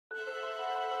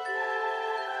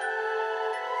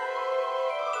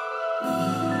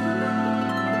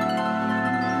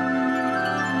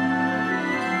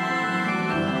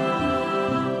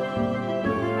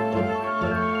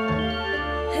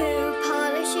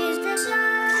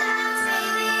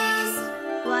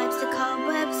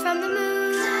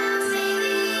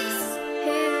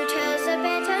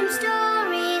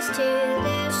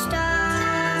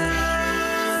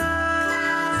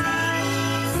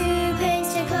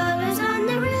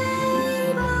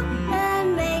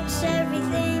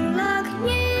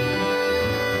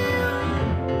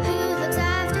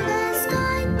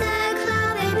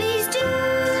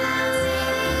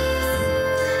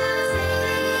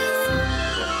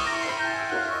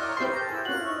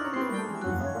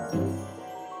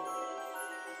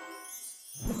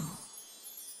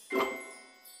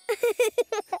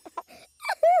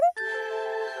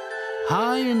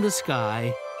High in the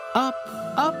sky, up,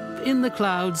 up in the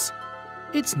clouds,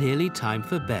 it's nearly time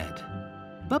for bed.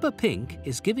 Bubba Pink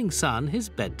is giving Sun his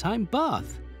bedtime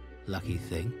bath. Lucky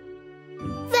thing.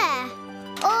 There,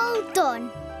 all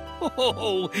done.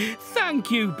 Oh,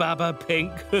 thank you, Bubba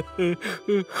Pink.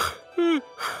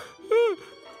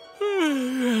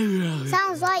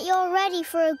 Sounds like you're ready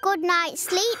for a good night's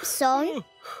sleep, son.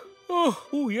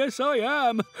 Oh, yes, I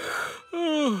am.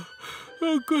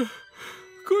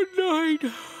 Good night.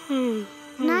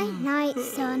 Night-night,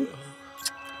 son.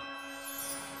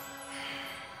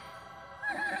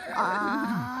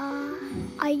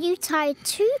 Are you tired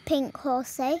too, Pink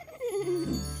Horsey?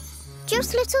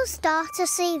 Just little Star to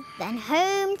sleep, then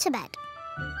home to bed.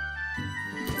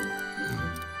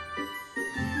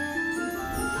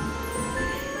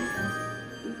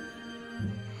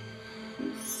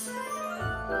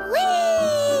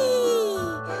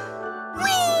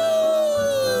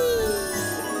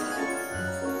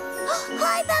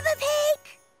 Hi, Bubba Pig.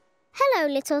 Hello,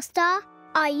 little Star.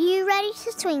 Are you ready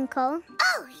to twinkle?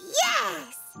 Oh,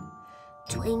 yes!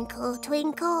 Twinkle,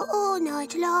 twinkle all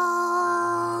night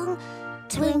long.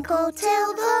 Twinkle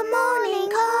till the morning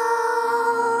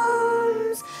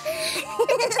comes.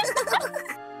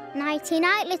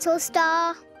 Nighty-night, little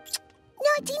Star.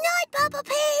 Nighty-night, Bubba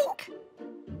Pink.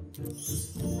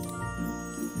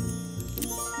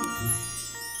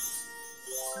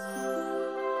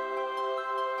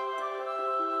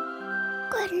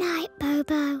 Good night,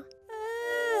 Bobo.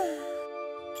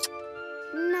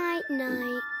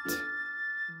 Night-night.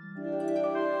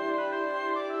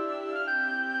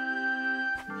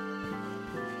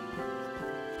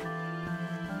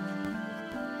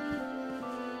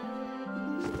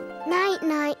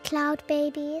 Night-night,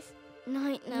 Cloudbabies.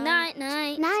 Night-night.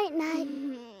 Night-night. Night-night.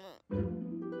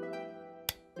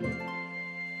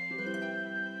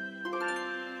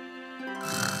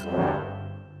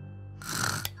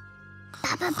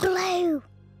 Baba Blue!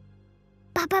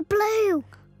 Baba Blue!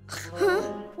 Huh?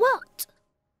 What?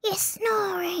 You're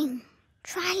snoring.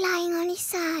 Try lying on his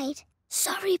side.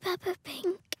 Sorry, Bubba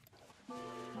Pink.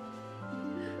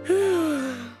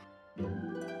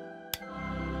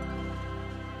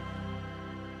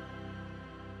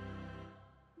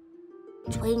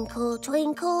 Twinkle,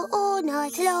 twinkle all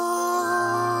night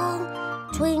long.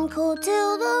 Twinkle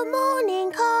till the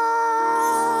morning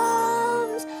comes.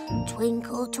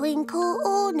 Twinkle, twinkle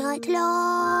all night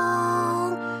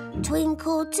long.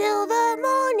 Twinkle till the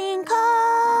morning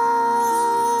comes.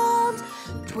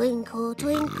 Twinkle,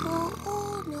 twinkle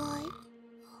all night.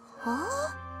 Huh?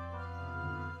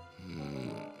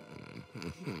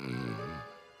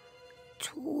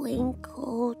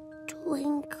 Twinkle,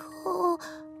 twinkle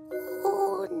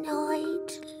all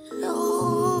night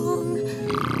long.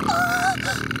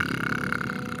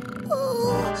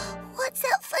 Oh, what's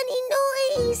that funny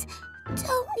noise?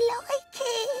 Don't like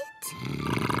it.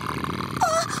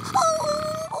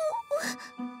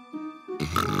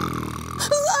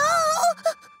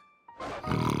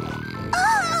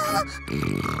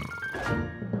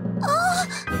 Oh.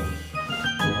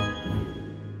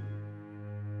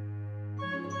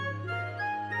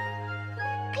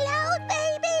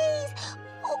 Cloudbabies!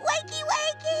 Wakey,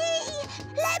 wakey!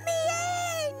 Let me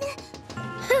in!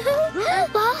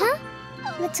 Huh?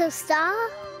 Little Star?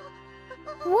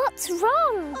 What's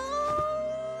wrong?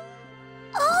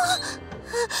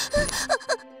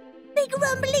 Big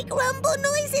rumbly grumble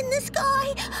noise in the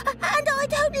sky, and I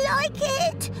don't like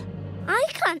it. I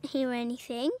can't hear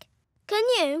anything. Can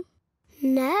you?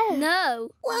 No. No.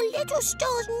 Well, little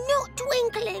Star's not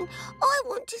twinkling. I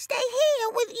want to stay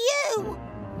here with you.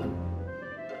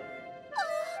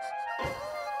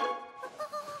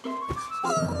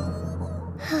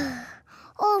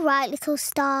 All right, little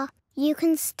Star. You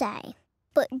can stay.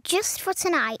 But just for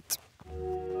tonight.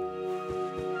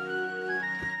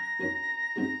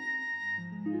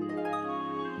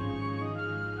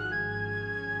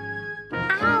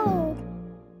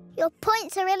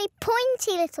 It's a really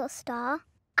pointy little star.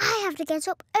 I have to get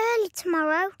up early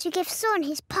tomorrow to give Son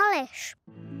his polish.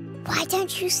 Why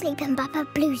don't you sleep in Baba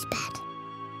Blue's bed?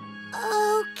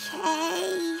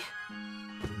 Okay.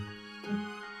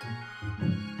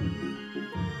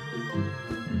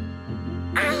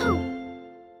 Ow!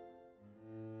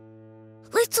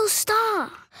 Little star,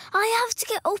 I have to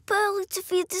get up early to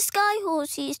feed the sky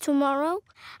horses tomorrow.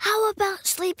 How about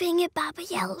sleeping in Baba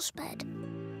Yellow's bed?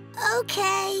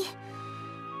 Okay.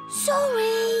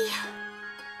 Sorry.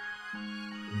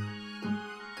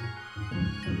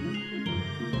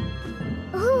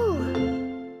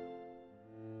 Ooh.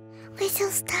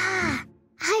 Little star,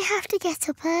 I have to get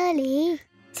up early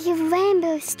to give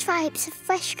Rainbow Stripes a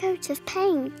fresh coat of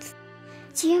paint.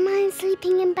 Do you mind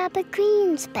sleeping in Baba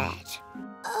Green's bed?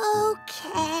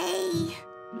 Okay.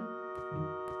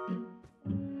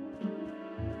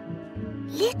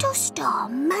 Little Star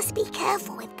must be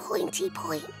careful with pointy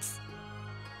points.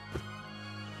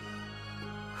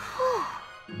 Phew.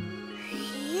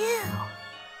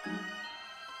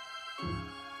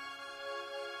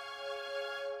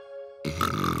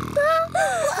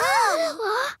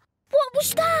 What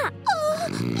was that? Oh,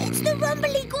 it's the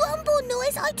rumbly grumble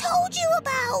noise I told you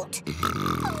about.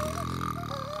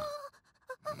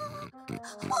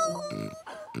 Oh,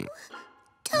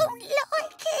 don't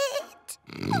like it.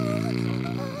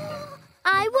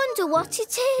 I wonder what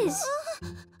it is.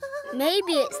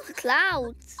 Maybe it's the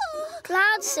clouds.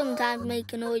 Clouds sometimes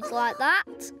make a noise like that.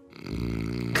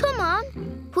 Come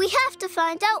on, we have to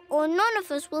find out or none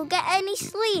of us will get any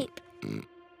sleep.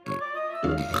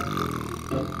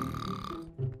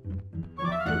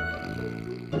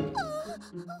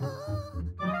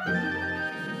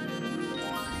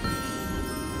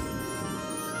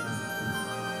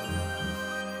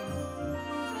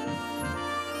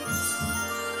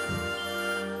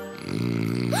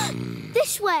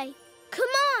 This way.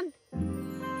 Come on.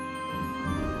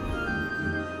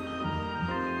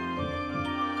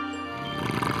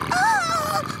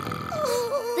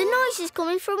 The noise is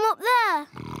coming from up there.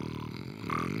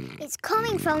 It's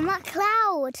coming from that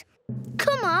cloud.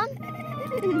 Come on.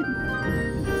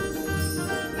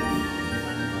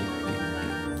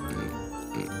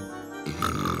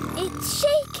 It's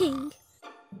shaking.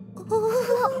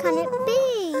 What can it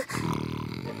be?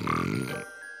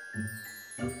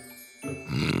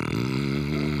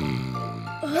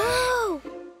 Oh!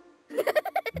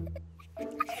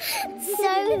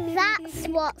 So that's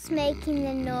what's making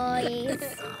the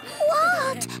noise.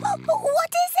 What?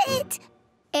 What is it?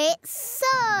 It's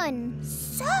Sun.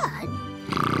 Sun?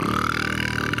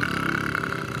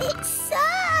 It's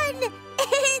Sun!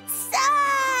 It's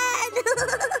Sun!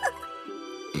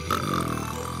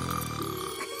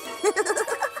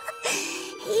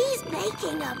 He's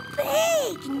making a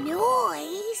big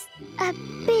noise. A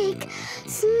big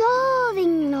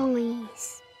snoring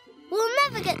noise. We'll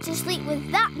never get to sleep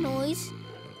with that noise.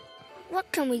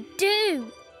 What can we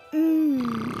do?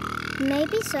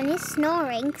 Maybe Sun is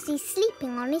snoring because he's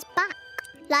sleeping on his back,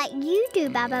 like you do,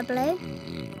 Baba Blue.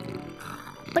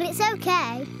 But it's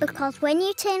okay, because when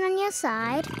you turn on your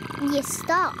side, you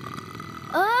stop.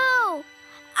 Oh,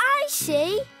 I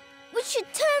see. We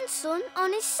should turn Sun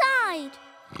on his side.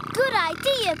 Good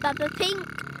idea, Baba Pink.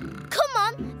 Come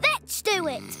on, let's do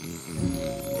it.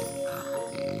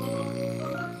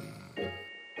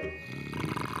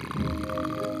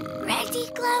 Ready,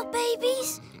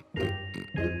 Cloudbabies?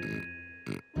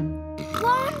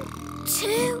 1,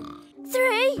 2,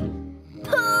 3,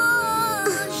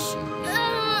 push!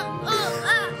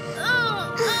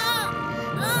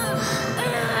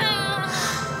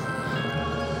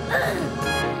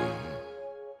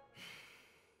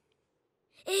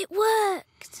 It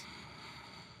worked.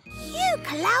 You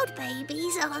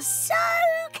Cloudbabies are so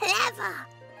clever.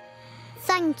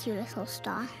 Thank you, little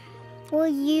star. Will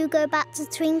you go back to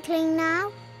twinkling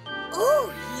now?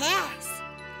 Oh, yes.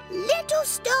 Little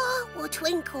Star will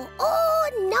twinkle all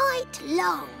night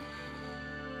long.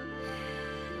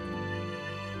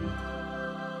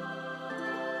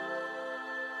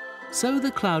 So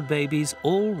the Cloudbabies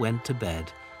all went to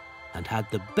bed and had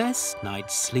the best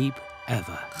night's sleep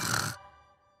ever.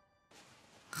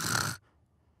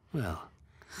 Well,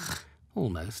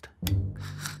 almost.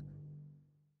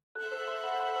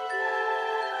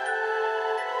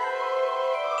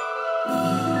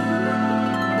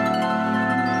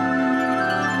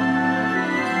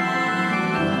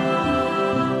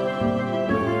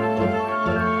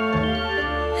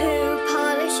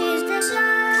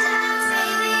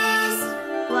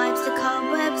 Wipes the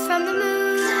cobwebs from the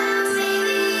moon.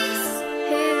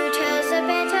 Who tells the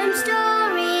bedtime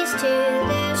stories to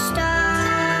the stars?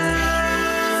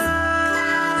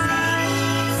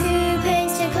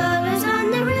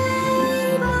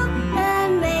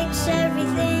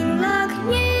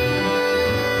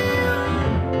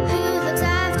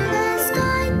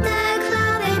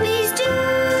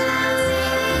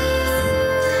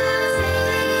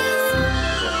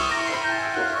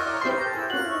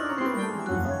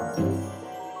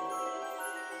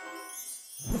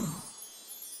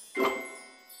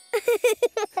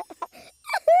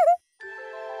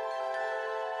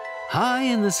 High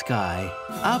in the sky,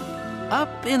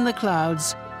 up in the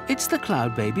clouds, it's the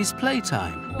Cloudbabies'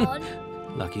 playtime.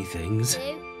 1, Lucky things. 2,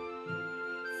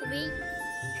 3,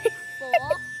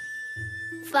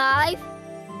 4, 5,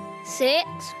 6,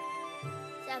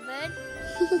 7,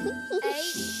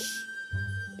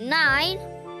 8, 9,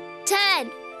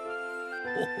 10.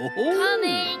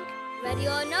 Coming! Ready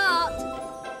or not?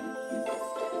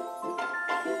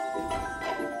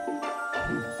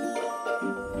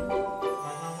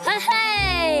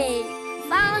 Hey!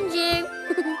 Found you!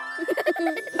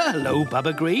 Hello,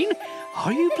 Baba Green.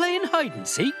 Are you playing hide and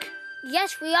seek?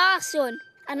 Yes, we are, son.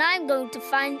 And I'm going to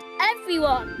find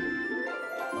everyone.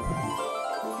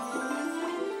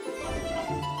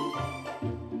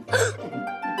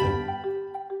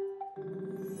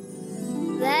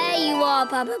 There you are,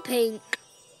 Baba Pink.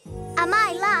 Am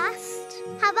I last?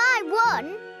 Have I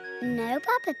won? No,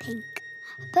 Baba Pink.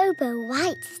 Bobo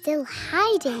White's still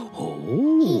hiding.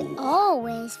 He Oh,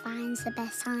 always finds the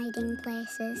best hiding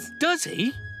places. does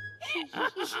he?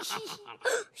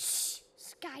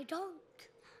 Sky Donk.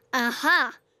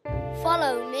 Aha!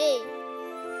 Follow me.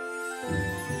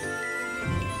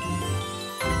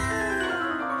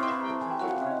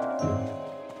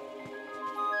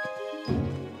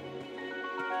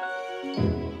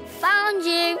 Found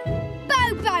you!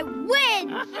 Bobo win!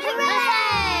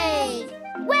 Hooray!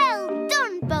 Well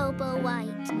done, Bobo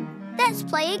White. Let's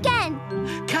play again.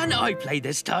 Can I play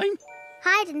this time?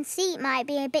 Hide and seek might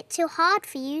be a bit too hard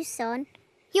for you, son.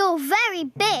 You're very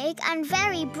big and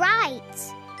very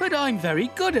bright. But I'm very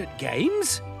good at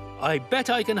games. I bet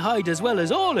I can hide as well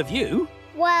as all of you.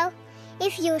 Well,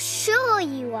 if you're sure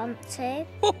you want to.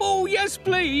 Oh, yes,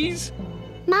 please.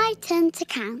 My turn to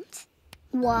count.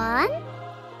 1, 2, 3,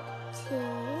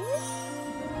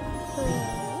 4,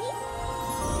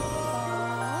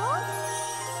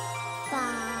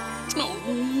 5,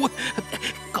 Oh,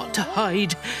 got to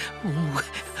hide. Oh,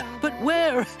 but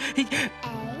where? 8,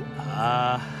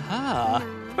 Aha!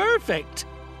 Perfect.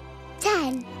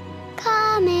 10.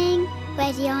 Coming.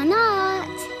 Ready or not?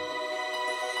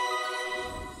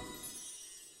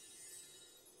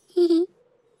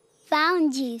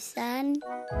 Found you, son.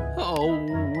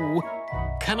 Oh,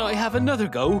 can I have another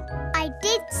go? I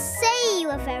did say you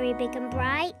were very big and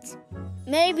bright.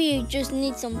 Maybe you just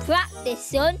need some practice,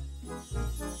 son.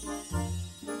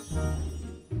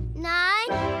 9,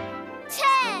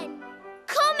 10.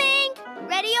 Coming.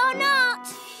 Ready or not?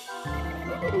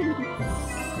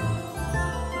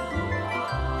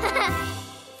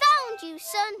 Found you,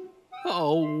 son.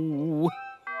 Oh,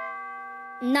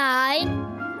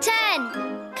 9,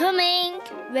 10. Coming.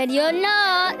 Ready or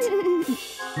not?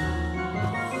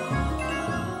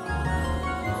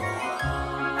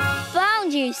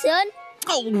 Found you, son.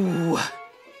 oh.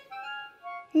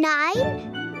 9,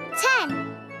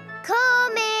 10.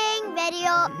 Coming. Ready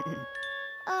or...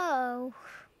 Oh.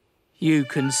 You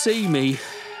can see me,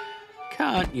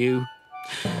 can't you?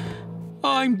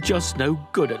 I'm just no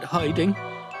good at hiding.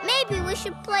 Maybe we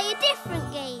should play a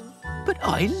different game. But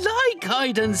I like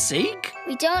hide and seek.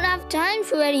 We don't have time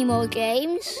for any more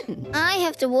games. I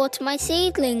have to water my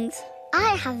seedlings.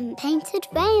 I haven't painted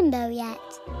Rainbow yet.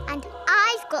 And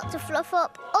I've got to fluff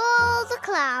up all the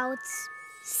clouds.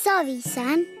 Sorry,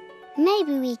 son.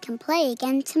 Maybe we can play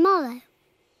again tomorrow.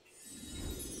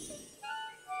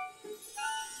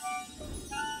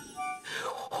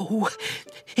 Oh,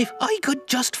 if I could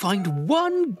just find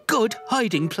one good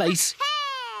hiding place.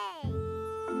 Hey!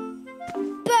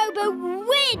 Bobo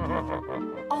win!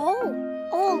 Oh,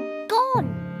 all gone.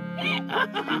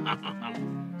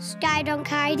 Skydonk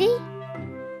Heidi?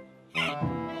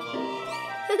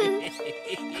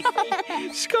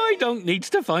 Skydonk needs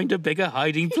to find a bigger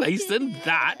hiding place than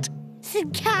that.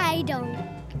 Skydonk.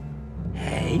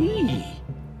 Hey,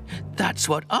 that's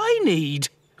what I need.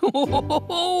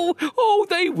 Oh,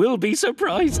 they will be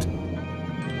surprised.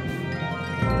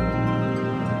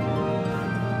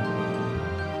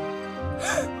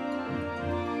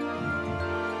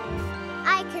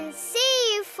 I can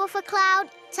see you, Fuffa Cloud.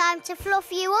 Time to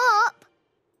fluff you up.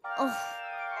 Oh.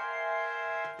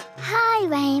 Hi,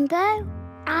 Rainbow.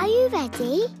 Are you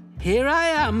ready? Here I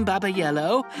am, Baba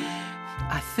Yellow.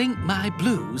 I think my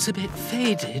blue's a bit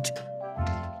faded.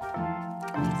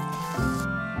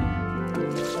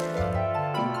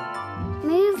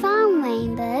 Move on,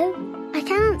 Rainbow. I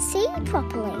can't see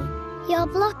properly. You're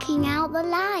blocking out the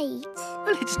light.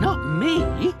 Well, it's not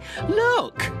me.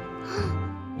 Look.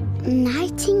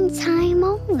 Nighting time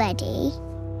already?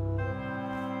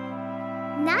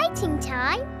 Nighting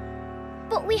time?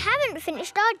 But we haven't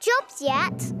finished our jobs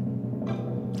yet.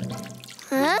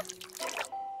 Huh?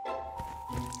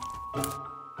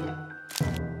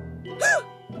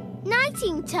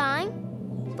 nighting time?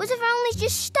 But I've only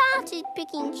just started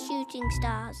picking shooting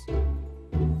stars.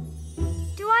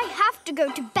 Do I have to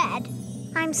go to bed?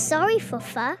 I'm sorry,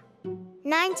 Fuffa.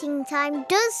 Nighting time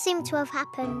does seem to have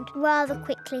happened rather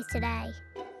quickly today.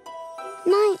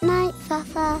 Night-night,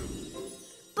 Fuffa.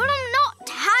 But I'm not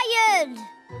tired.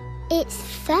 It's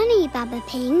funny, Baba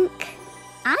Pink.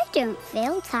 I don't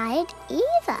feel tired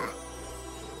either.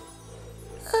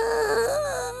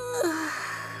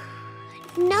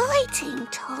 Nighting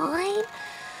time?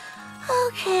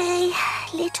 Okay,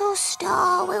 little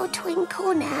star will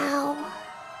twinkle now.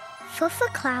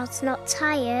 Fuffa Cloud's not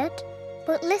tired,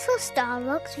 but Little Star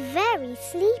looks very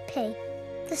sleepy.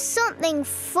 There's something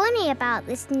funny about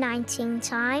this nighting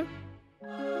time.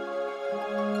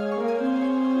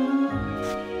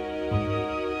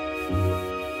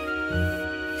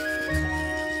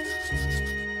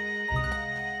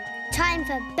 Time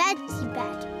for Bedsy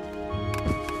Bed.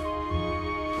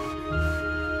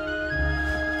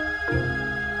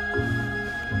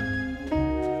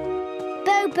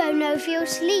 Bobo no feel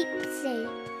sleepy.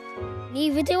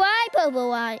 Neither do I, Bobo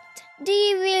White. Do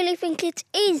you really think it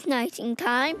is nighting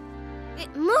time?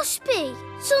 It must be.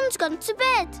 Sun's gone to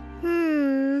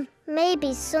bed.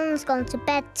 Maybe Sun's gone to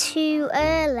bed too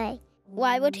early.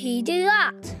 Why would he do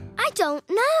that? I don't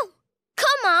know.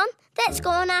 Come on, let's go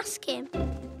and ask him.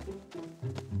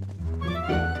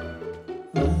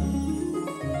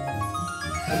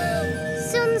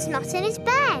 Sun's not in his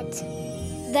bed.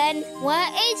 Then where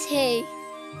is he?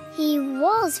 He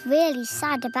was really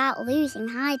sad about losing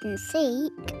hide and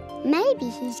seek. Maybe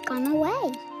he's gone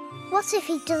away. What if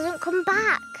he doesn't come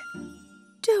back?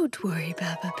 Don't worry,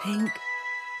 Baba Pink.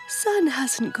 Sun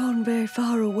hasn't gone very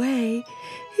far away.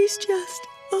 He's just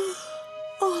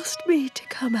asked me to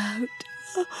come out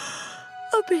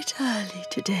a bit early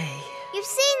today. You've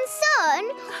seen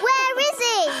Sun? Where is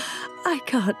he? I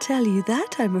can't tell you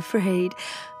that, I'm afraid.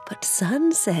 But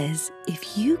Sun says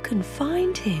if you can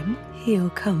find him, he'll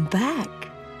come back.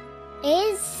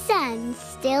 Is Sun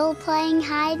still playing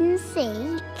hide and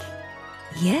seek?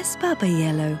 Yes, Baba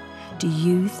Yellow. Do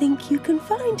you think you can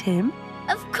find him?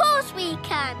 Of course we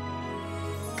can.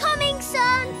 Coming,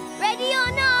 Sun. Ready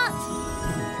or not?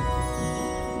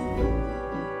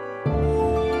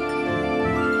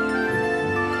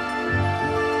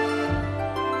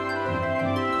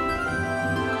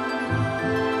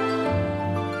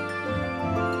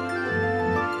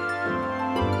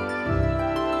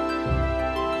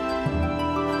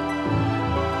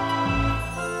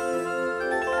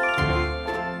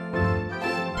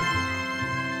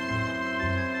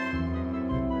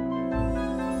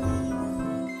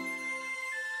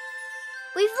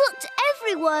 We've looked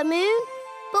everywhere, Moon,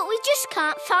 but we just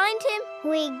can't find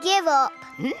him. We give up.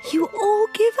 You all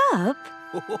give up?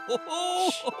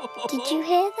 Did you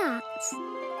hear that?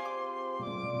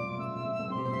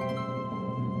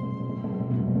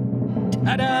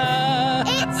 Ta-da!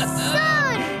 It's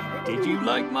Sun! Did you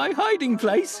like my hiding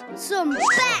place? Sun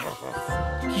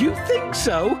best! You think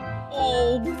so?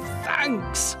 Oh,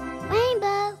 thanks.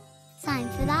 Rainbow, time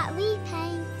for that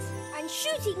repaint. And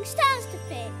shooting stars to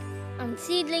pick. And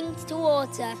seedlings to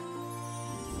water.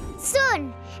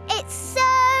 Sun, it's so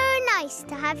nice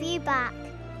to have you back.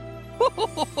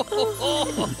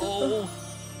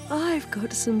 I've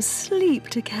got some sleep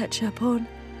to catch up on.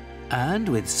 And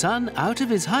with Sun out of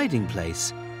his hiding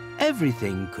place,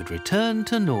 everything could return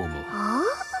to normal, Huh?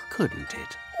 couldn't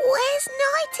it? Where's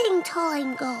nighting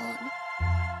time gone?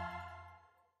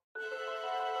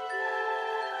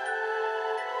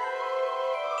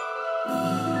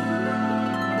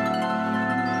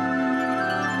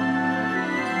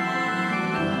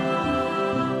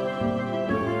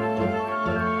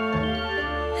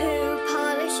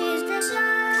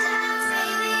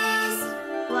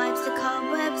 Wipes the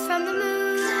cobwebs from the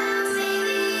moon.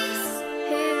 Cloudbabies.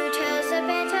 Who tells the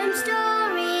bedtime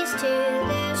stories to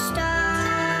the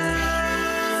stars?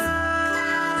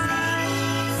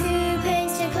 Cloudbabies. Who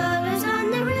paints the colours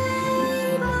on the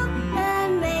rainbow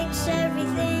and makes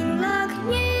everything look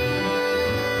new?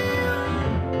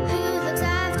 Who looks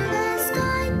after the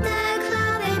sky? The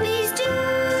Cloudbabies do.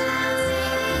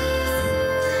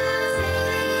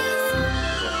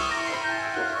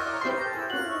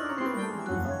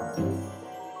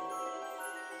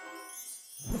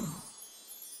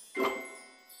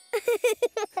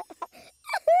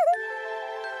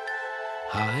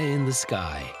 High in the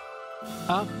sky,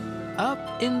 up,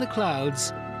 up in the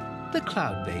clouds, the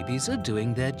Cloudbabies are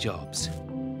doing their jobs.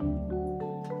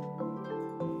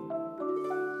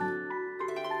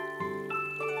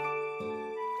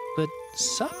 But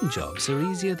some jobs are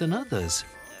easier than others.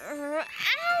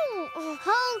 Ow!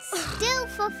 Hold Still,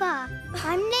 Fuffa.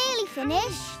 I'm nearly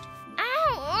finished.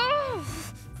 Ow!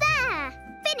 There!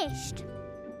 Finished.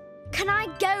 Can I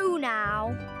go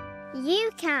now?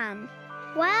 You can.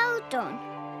 Well done.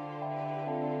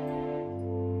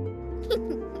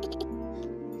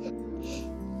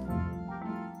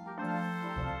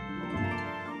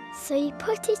 So you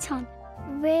put it on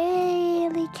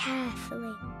really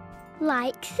carefully,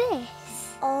 like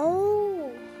this.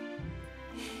 Oh.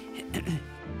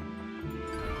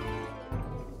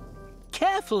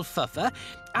 Careful, Fuffa.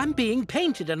 I'm being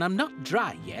painted and I'm not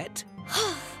dry yet.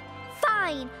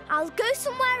 Fine, I'll go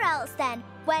somewhere else then,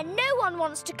 where no one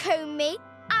wants to comb me,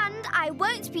 and I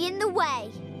won't be in the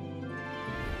way.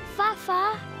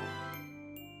 Fuffa.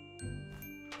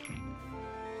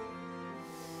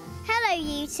 Hello,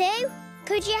 you two.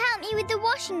 Could you help me with the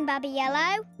washing, Babby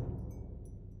Yellow?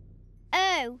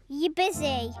 Oh, you're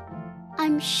busy.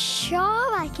 I'm sure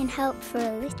I can help for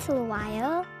a little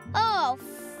while. Oh,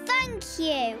 thank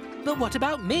you. But what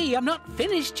about me? I'm not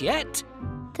finished yet.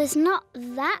 There's not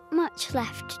that much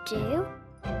left to do.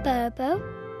 Bobo,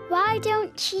 why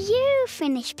don't you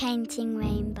finish painting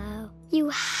Rainbow? You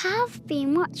have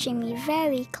been watching me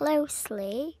very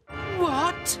closely.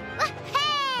 What?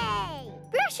 Hey!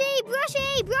 Brushy,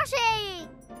 brushy, brushy!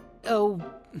 Oh,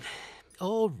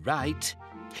 all right.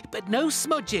 But no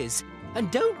smudges.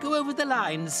 And don't go over the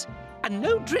lines. And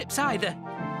no drips either.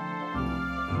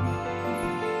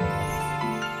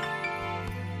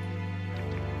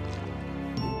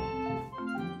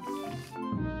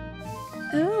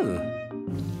 Oh.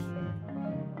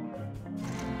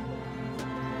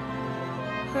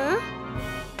 Huh?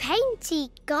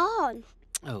 Painty gone.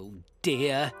 Oh,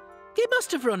 dear. It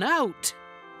must have run out.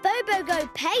 Bobo go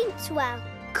paint well.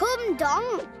 Come,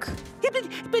 Donk. Yeah,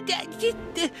 but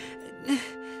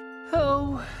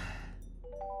oh.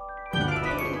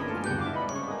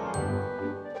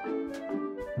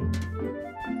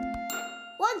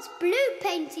 What's blue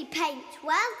painty paint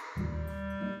well?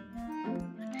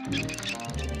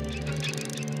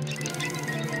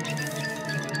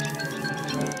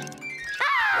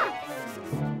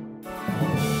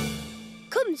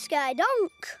 Come, Sky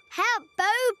Donk. Help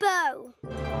Bobo.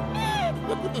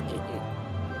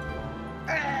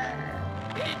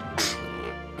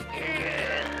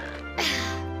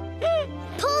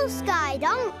 Pull, Sky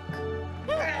Donk.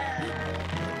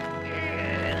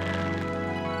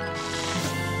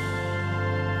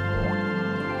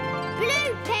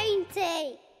 Blue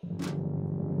painty.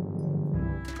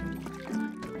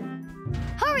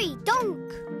 Hurry, Donk.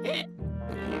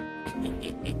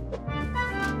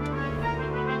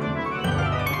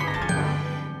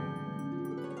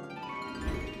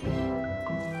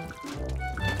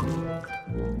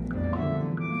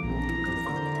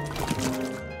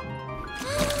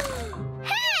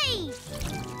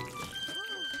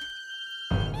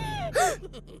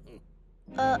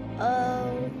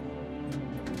 Uh-oh.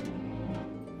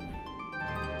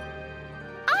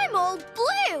 I'm all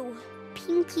blue.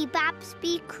 Pinky Babs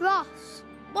be cross.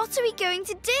 What are we going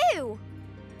to do?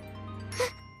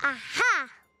 Aha!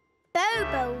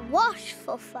 Bobo wash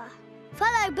Fuffa.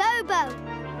 Follow Bobo.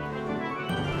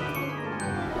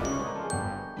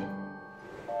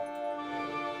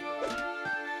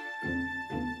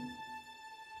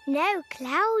 No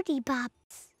cloudy Babs.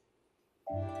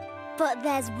 But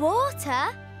there's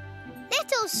water.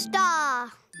 Little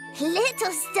star.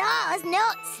 Little star's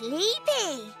not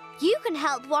sleepy. You can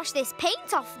help wash this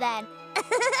paint off then.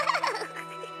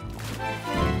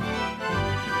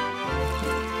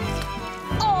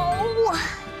 Oh!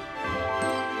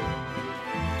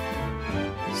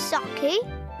 Socky.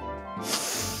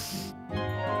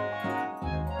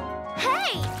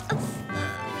 Hey!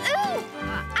 Ooh!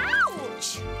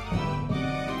 Ouch!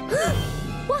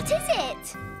 What is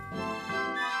it?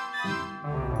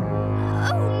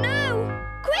 Oh no!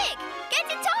 Quick! Get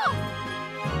it off!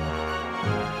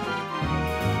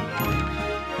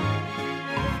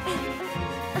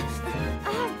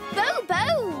 Bobo!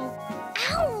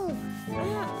 Ow!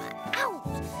 Ow!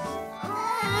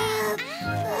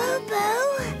 Bobo!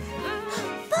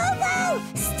 Bobo!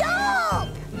 Stop!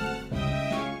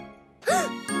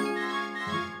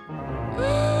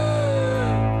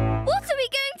 What are we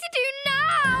going to do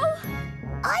now?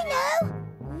 I know!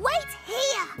 Wait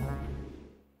here!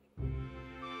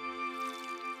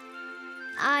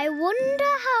 I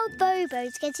wonder how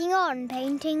Bobo's getting on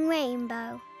painting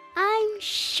Rainbow. I'm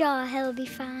sure he'll be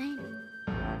fine.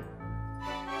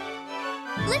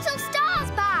 Little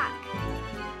Star's back!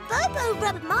 Bobo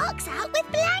rubbed marks out with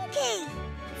Blanky.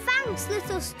 Thanks,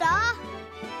 Little Star.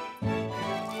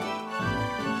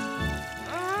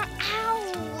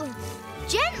 Ow!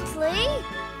 Gently!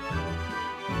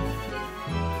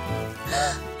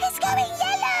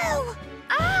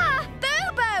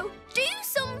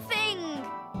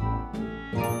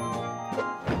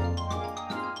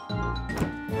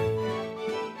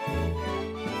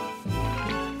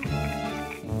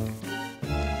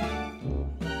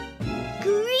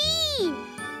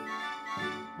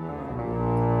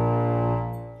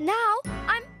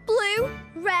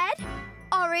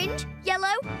 orange, yellow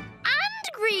and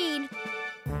green.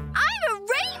 I'm a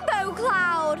rainbow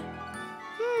cloud.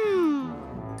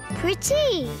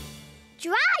 Pretty.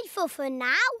 Dry, Fuffa,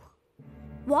 now.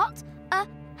 What?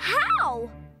 How?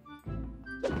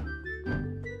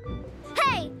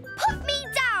 Hey, put me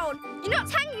down! You're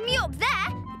not hanging me up there!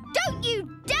 Don't you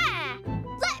dare!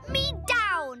 Let me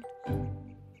down!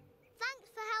 Thanks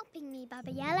for helping me,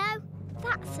 Baba Yellow.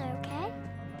 That's okay.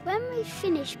 When we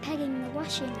finish pegging the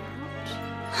washing out...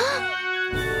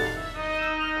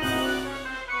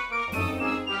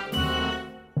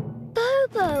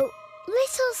 Bobo,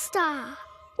 little star,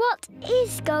 what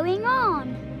is going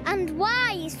on? And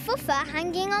why is Fuffa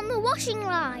hanging on the washing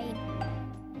line?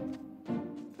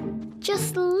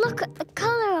 Just look at the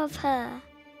colour of her.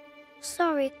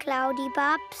 Sorry, Cloudy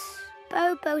Babs.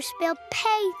 Bobo spilled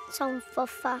paint on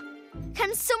Fuffa.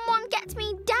 Can someone get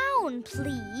me down,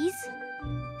 please?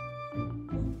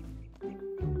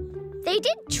 They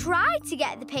did try to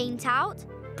get the paint out,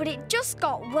 but it just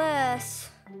got worse.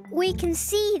 We can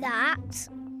see that.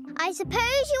 I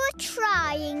suppose you were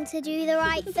trying to do the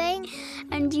right thing.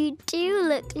 And you do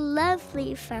look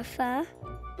lovely, Fuffa.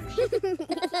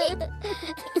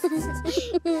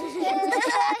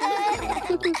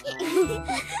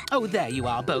 Oh, there you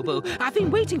are, Bobo. I've been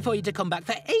waiting for you to come back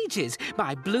for ages.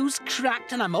 My blue's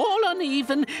cracked and I'm all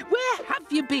uneven. Where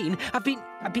have you been? I've been...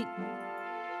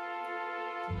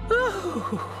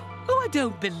 Oh, I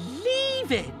don't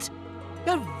believe it.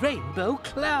 A rainbow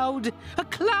cloud. A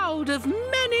cloud of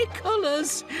many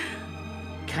colours.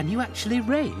 Can you actually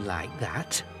rain like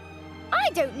that? I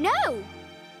don't know.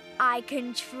 I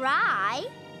can try.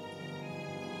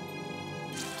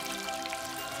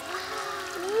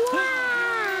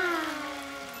 Wow!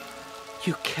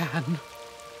 You can.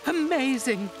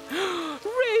 Amazing.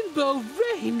 Rainbow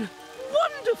rain.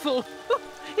 Wonderful.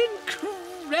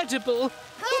 Incredible.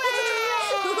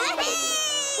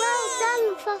 Well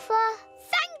done, Fuffa.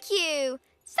 Thank you.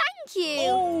 Thank you.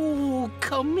 Oh,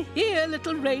 come here,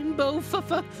 little rainbow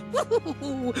Fuffa.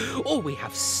 Oh, we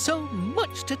have so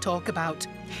much to talk about.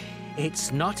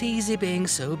 It's not easy being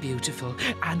so beautiful,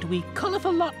 and we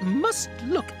colourful lot must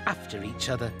look after each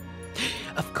other.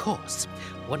 Of course,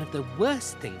 one of the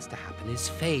worst things to happen is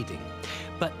fading,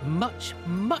 but much,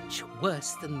 much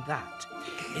worse than that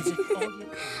is if all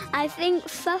you... I think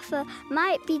Fuffa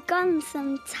might be gone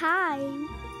some time.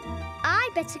 I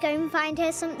better go and find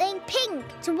her something pink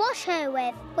to wash her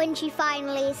with when she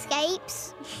finally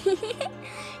escapes.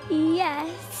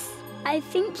 Yes, I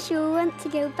think she'll want to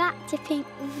go back to pink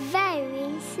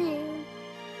very soon.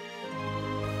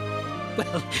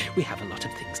 Well, we have a lot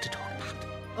of things to talk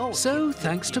about. So,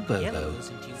 thanks to Bobo,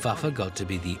 Fuffa got to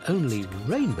be the only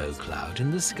rainbow cloud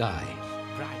in the sky.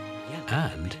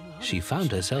 And she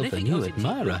found herself a new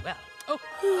admirer.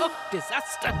 Oh,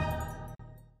 disaster!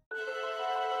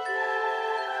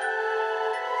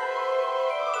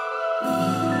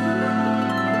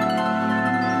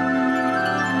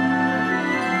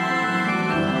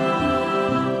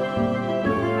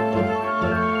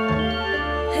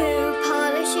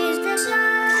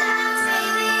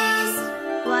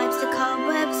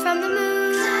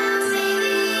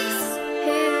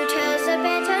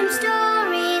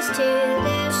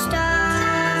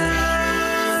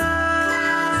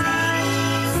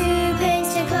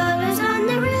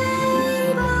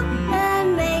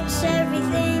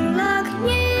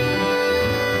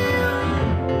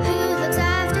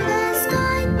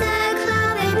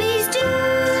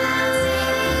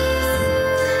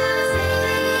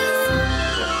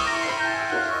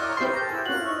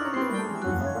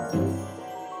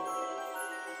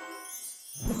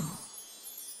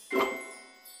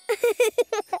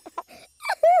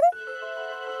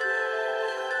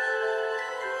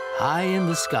 High in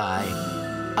the sky,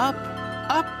 up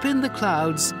in the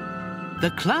clouds,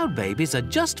 the Cloudbabies are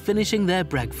just finishing their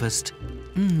breakfast.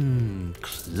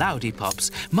 Cloudy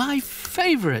Pops, my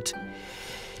favourite.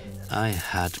 I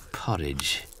had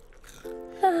porridge.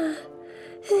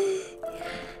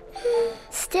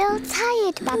 Still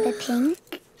tired, Baba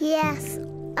Pink? Yes,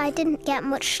 I didn't get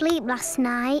much sleep last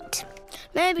night.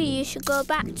 Maybe you should go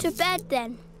back to bed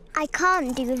then. I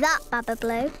can't do that, Baba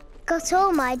Blue. Got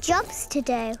all my jobs to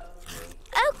do.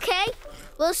 Okay,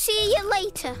 we'll see you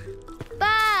later.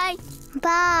 Bye.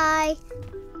 Bye.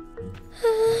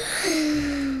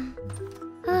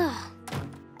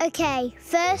 Okay,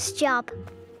 first job.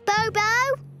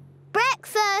 Bobo,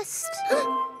 breakfast.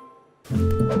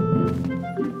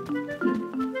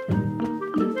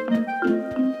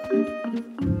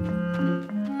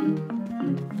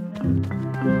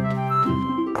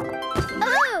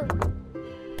 Oh!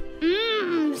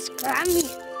 Scrammy.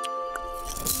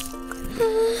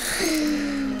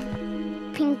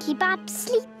 Pinky Bab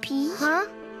sleepy? Huh?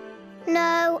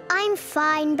 No, I'm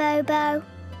fine, Bobo.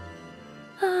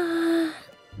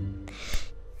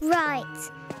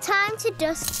 Right, time to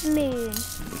dust the moon.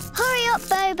 Hurry up,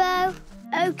 Bobo.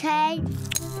 Okay.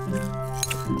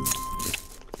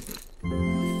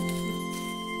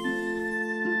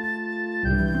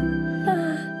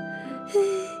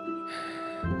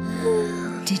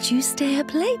 Did you stay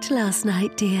up late last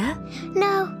night, dear?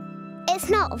 No, it's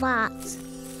not that.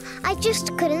 I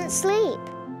just couldn't sleep.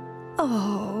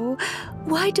 Oh,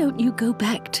 why don't you go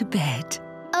back to bed?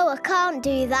 Oh, I can't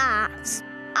do that.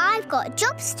 I've got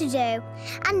jobs to do.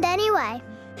 And anyway,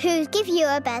 who'll give you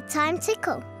a bedtime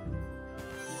tickle?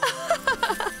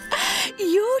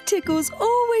 Your tickles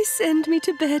always send me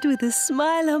to bed with a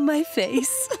smile on my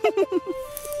face.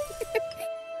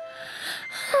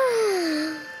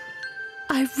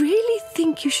 I really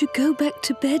think you should go back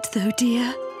to bed, though,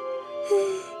 dear.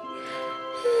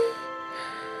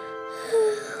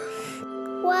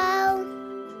 Well,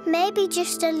 maybe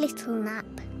just a little nap.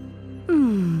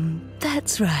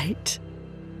 That's right.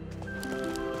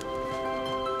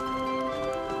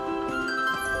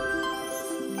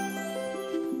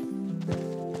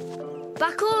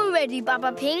 Back already,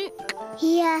 Baba Pink?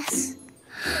 Yes.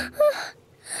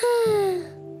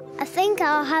 I think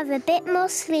I'll have a bit more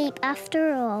sleep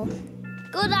after all.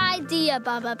 Good idea,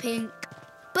 Baba Pink.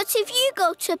 But if you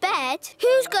go to bed,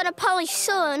 who's going to polish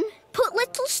Sun, put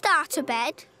Little Star to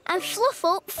bed, and fluff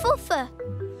up Fuffa?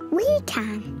 We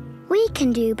can. We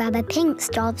can do Baba Pink's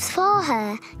jobs for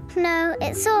her. No,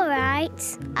 it's all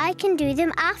right. I can do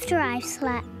them after I've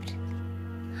slept.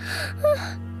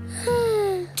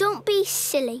 Don't be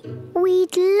silly.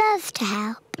 We'd love to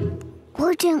help,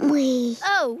 wouldn't we?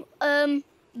 Oh,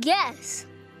 yes.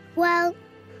 Well,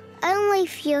 only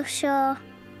if you're sure.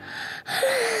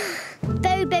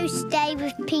 Bobo, stay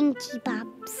with Pinky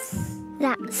Babs.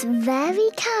 That's very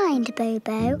kind,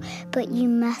 Bobo, but you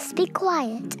must be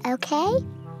quiet, OK?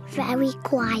 Very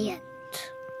quiet.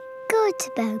 Good,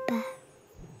 Bobo.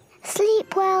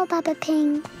 Sleep well, Baba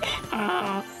Pink.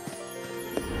 Oh,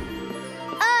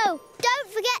 don't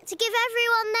forget to give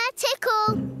everyone their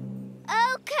tickle.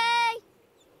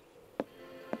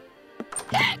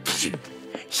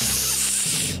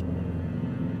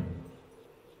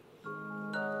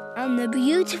 And the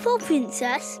beautiful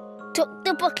princess took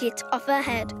the bucket off her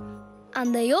head,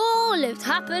 and they all lived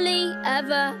happily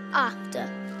ever after.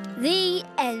 The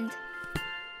end.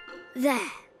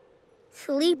 There.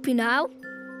 Sleepy now?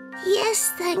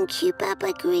 Yes, thank you,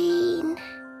 Baba Green.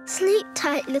 Sleep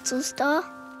tight, Little Star.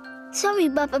 Sorry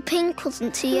Baba Pink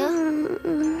wasn't here.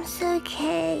 It's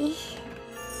okay.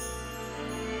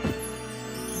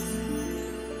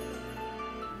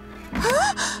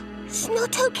 It's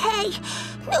not okay.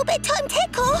 No bedtime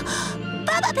tickle.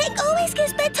 Baba Pink always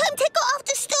gives bedtime tickle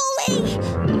after story.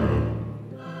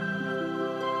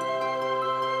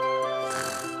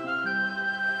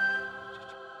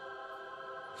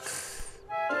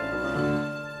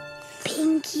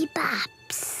 Pinky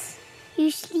Babs,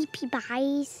 you sleepy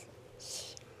boys.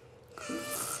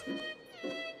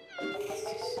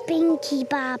 Pinky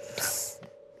Babs,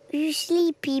 you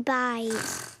sleepy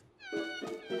boys.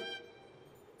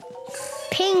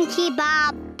 Pinky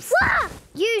Babs,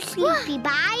 you sleepy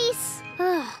boys.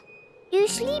 You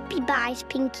sleepy boys,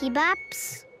 Pinky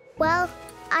Babs. Well,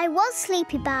 I was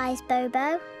sleepy boys,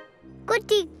 Bobo.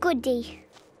 Goody, goody.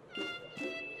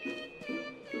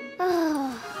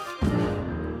 Oh,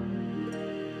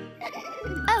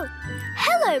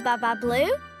 hello, Baba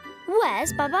Blue.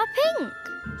 Where's Baba Pink?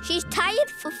 She's tired,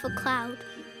 Fuffa Cloud,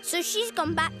 so she's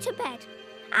gone back to bed.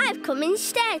 I've come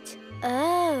instead.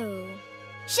 Oh.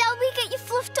 Shall we get you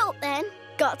fluffed up then?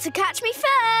 Got to catch me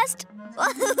first.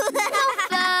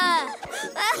 Fuffa!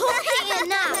 Come here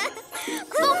now.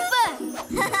 Fuffa!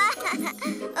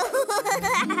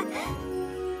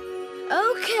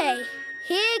 Okay,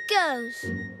 here goes.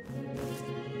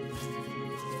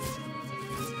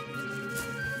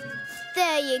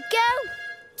 There you go.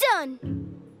 Done.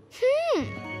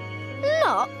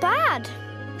 Not bad.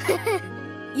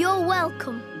 You're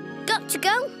welcome. Got to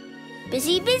go.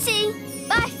 Busy, busy.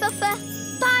 Bye, Fuffa.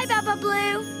 Bye, Baba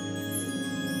Blue.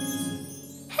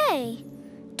 Hey,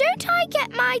 don't I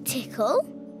get my tickle?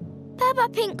 Baba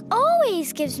Pink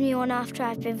always gives me one after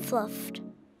I've been fluffed.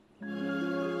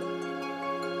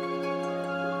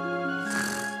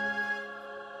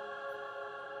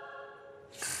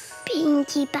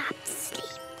 Pinky Babs,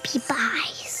 sleepy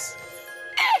boys.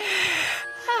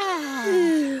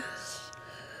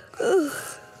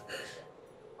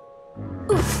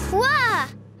 Wah!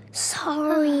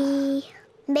 Sorry.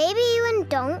 Maybe you and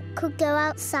Donk could go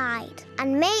outside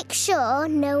and make sure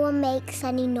no one makes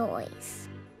any noise.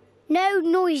 No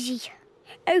noisy.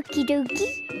 Okie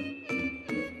dokie.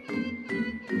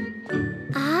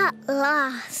 At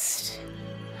last.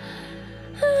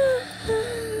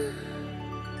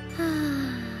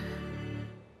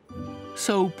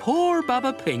 So poor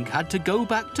Baba Pink had to go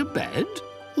back to bed?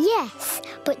 Yes,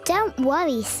 but don't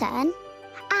worry, son.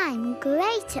 I'm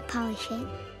great at polishing.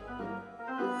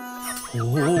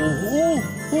 Oh,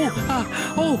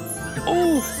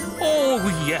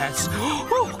 yes.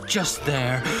 Oh, just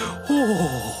there.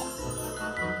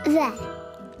 Oh. There.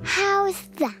 How's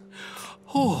that?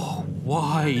 Oh,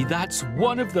 why, that's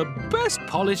one of the best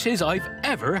polishes I've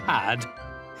ever had.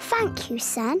 Thank you,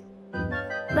 son.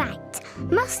 Right,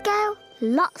 must go.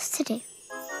 Lots to do.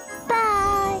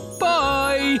 Bye.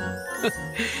 Bye.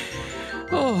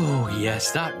 Oh,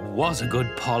 yes, that was a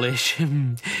good polish.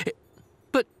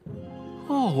 But,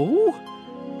 oh,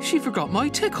 she forgot my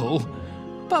tickle.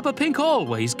 Baba Pink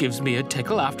always gives me a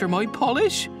tickle after my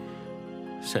polish.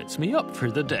 Sets me up for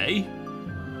the day.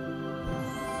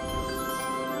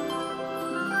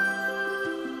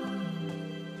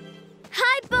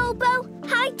 Hi, Bobo.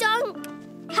 Hi, Donk.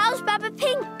 How's Baba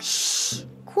Pink? Shh.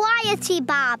 Quiety,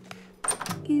 Bab.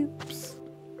 Oops.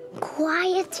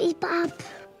 Quiety, Bab.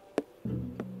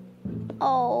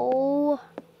 Oh.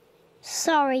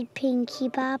 Sorry, Pinky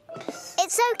Babs.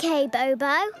 It's okay,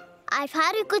 Bobo. I've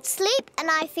had a good sleep and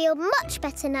I feel much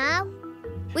better now.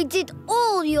 We did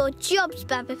all your jobs,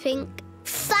 Baba Pink.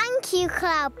 Thank you,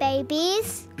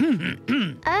 Cloudbabies.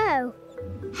 Oh.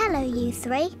 Hello, you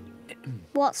three.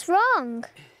 What's wrong?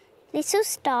 Little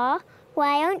Star,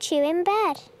 why aren't you in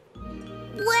bed?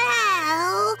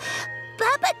 Well,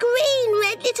 Baba Green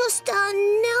read Little Star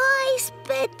nice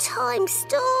bedtime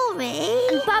story.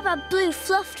 And Baba Blue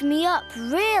fluffed me up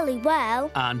really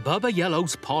well. And Baba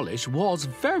Yellow's polish was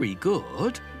very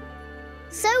good.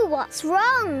 So what's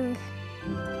wrong?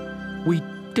 We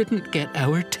didn't get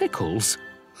our tickles.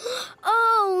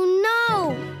 Oh,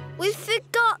 no. We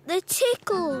forgot the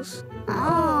tickles.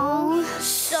 Oh,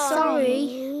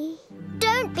 sorry.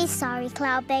 Don't be sorry,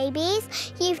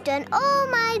 Cloudbabies. You've done all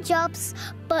my jobs,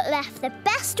 but left the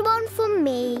best one for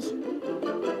me.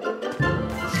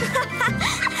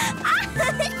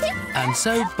 And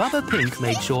so Baba Pink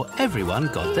made sure everyone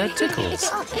got their tickles.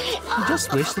 I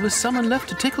just wish there was someone left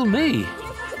to tickle me.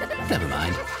 Never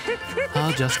mind.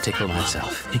 I'll just tickle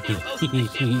myself. Yay!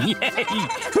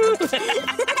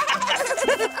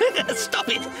 Stop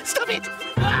it! Stop it!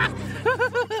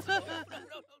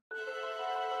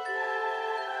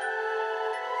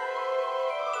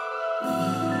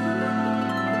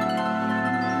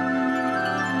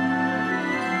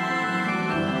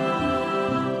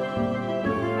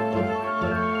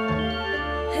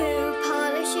 Who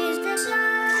polishes the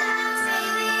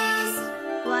glass?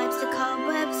 Wipes the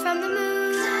cobwebs from the moon?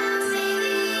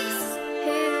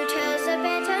 Who tells the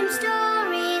bedtime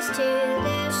stories to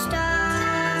the stars?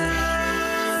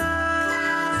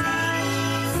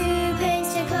 Who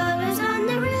paints the colours on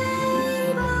the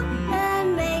rainbow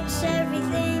and makes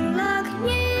everything look new?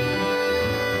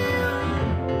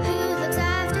 Who looks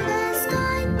after the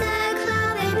sky? The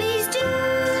Cloudbabies do.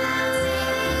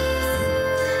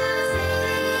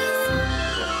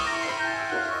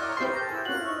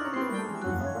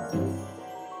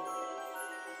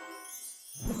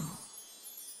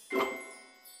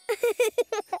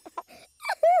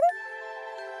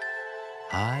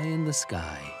 High in the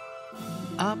sky,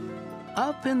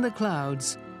 up in the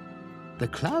clouds, the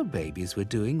Cloudbabies were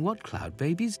doing what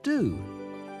Cloudbabies do.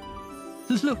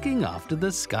 Looking after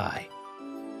the sky.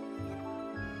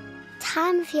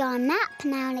 Time for your nap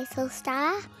now, Little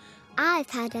Star. I've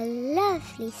had a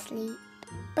lovely sleep.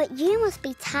 But you must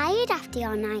be tired after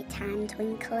your nighttime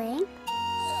twinkling.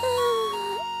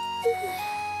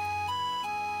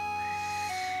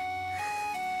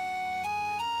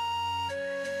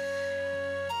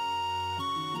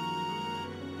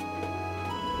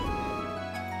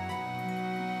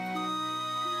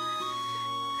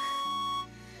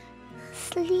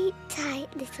 Sleep tight,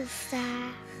 Little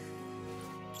Star.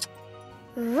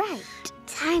 Right,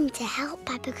 time to help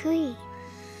Baba Green.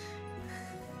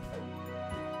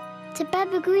 To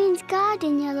Baba Green's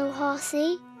garden, Yellow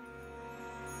Horsey.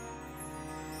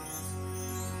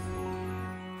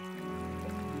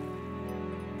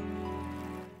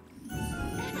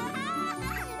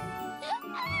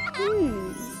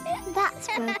 That's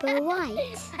Bobo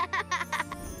White.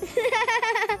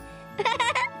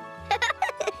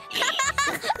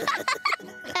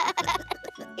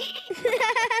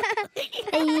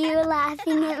 Are you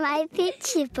laughing at my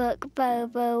picture book,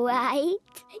 Bobo White?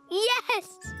 Yes!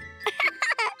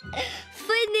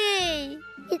 For funny!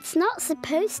 It's not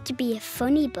supposed to be a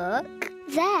funny book.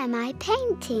 They're my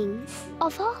paintings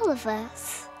of all of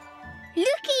us.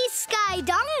 Looky, Sky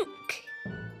Donk!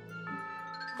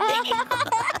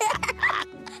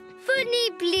 Funny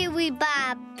bluey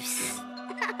babs.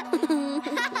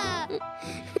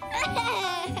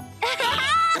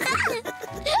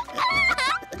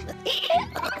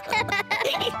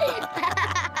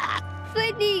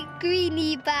 Funny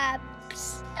greeny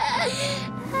babs.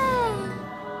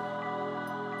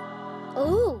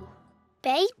 Oh,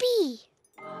 baby.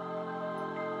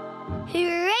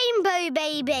 Rainbow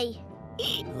baby.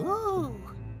 Ooh.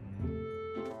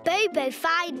 Bobo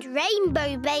find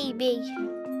rainbow baby.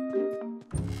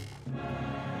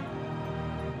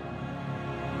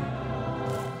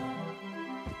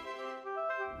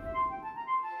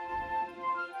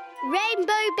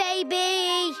 Rainbow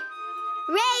baby.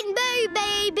 Rainbow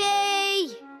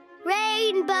baby.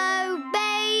 Rainbow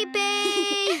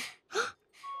baby.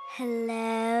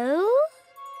 Hello?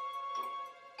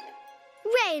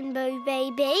 Rainbow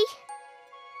baby.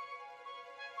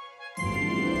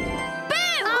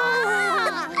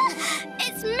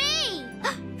 It's me!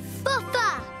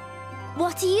 Fuffa!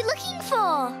 What are you looking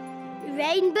for?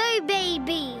 Rainbow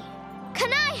baby.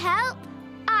 Can I help?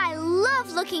 I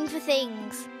love looking for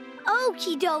things.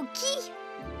 Okie dokie.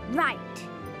 Right.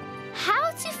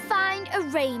 How to find a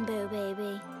rainbow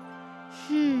baby?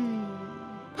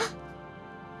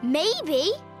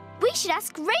 Maybe we should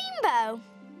ask Rainbow.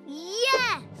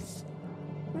 Yes!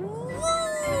 Woo!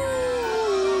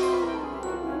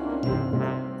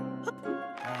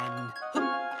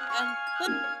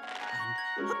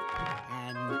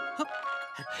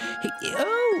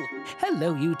 Oh,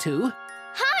 hello, you two.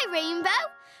 Hi, Rainbow.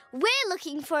 We're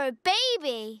looking for a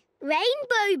baby.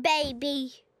 Rainbow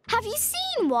baby. Have you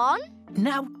seen one?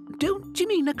 Now, don't you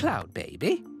mean a cloud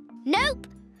baby? Nope.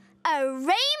 A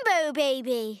rainbow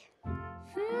baby.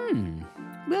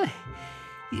 Well,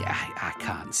 yeah, I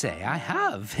can't say I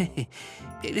have.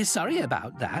 Sorry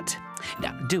about that.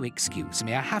 Now, do excuse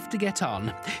me, I have to get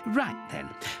on. Right then.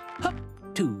 Hop,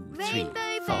 2, 3,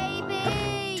 Rainbow 4. baby. Hop,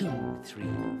 2, 3,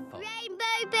 4.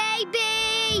 Rainbow baby.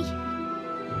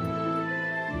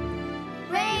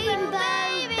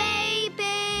 Rainbow baby.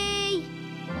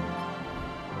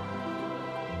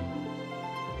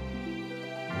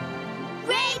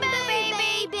 Rainbow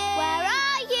baby. Where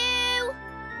are you?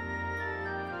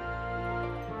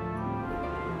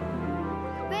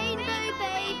 Rainbow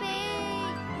baby.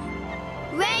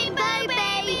 Rainbow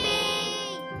baby.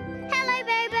 Hello,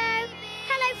 Bobo.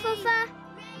 Hello, Fuffa.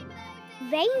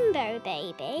 Rainbow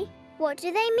baby? What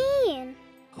do they mean?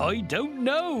 I don't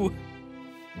know.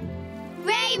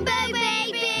 Rainbow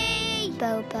baby.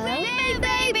 Bobo?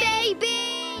 Rainbow baby.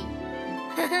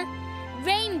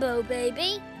 Rainbow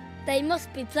baby? They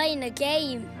must be playing a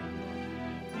game.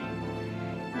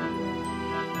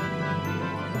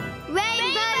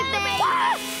 Rainbow baby.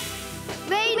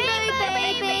 Rainbow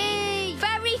baby.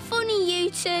 Very funny,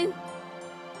 you two.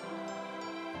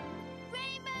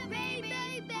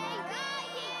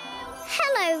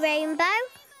 Hello, Rainbow.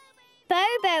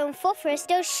 Bobo and Fuffa are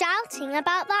still shouting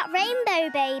about that rainbow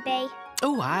baby.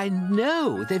 Oh, I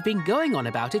know. They've been going on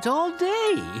about it all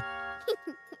day.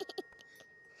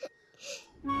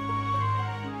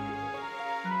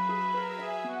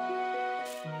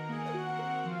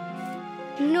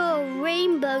 No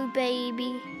rainbow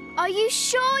baby. Are you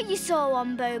sure you saw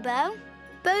one, Bobo?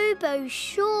 Bobo,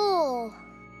 sure.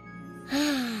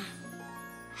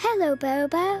 Hello,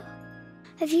 Bobo.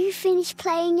 Have you finished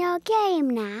playing your game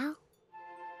now?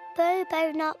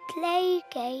 Bobo not play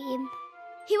game.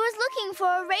 He was looking for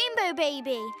a rainbow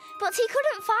baby, but he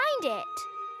couldn't find it.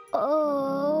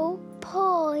 Oh,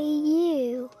 poor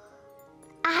you.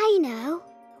 I know.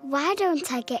 Why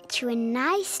don't I get you a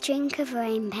nice drink of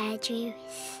rainbow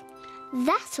juice?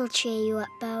 That'll cheer you up,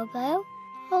 Bobo.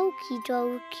 Okie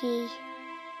dokie.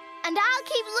 And I'll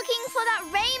keep looking for that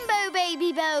rainbow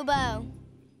baby, Bobo.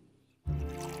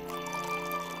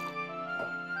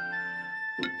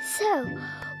 So,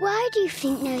 why do you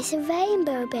think there's a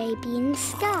rainbow baby in the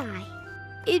sky?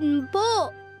 In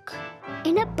book.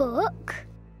 In a book?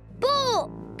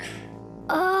 Book.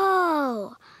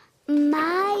 Oh,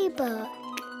 my book.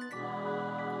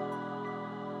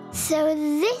 So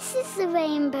this is the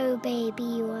rainbow baby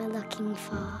you are looking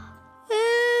for?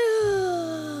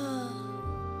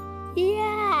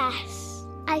 Yes.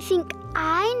 I think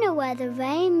I know where the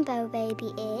rainbow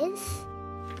baby is.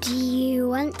 Do you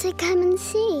want to come and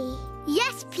see?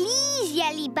 Yes, please,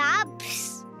 Yelly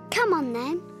Babs. Come on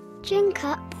then, drink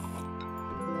up.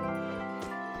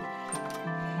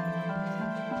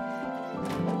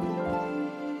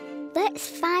 Let's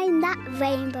find that that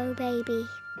rainbow baby.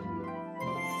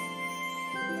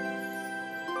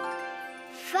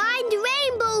 Find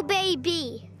rainbow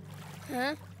baby.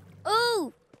 Huh?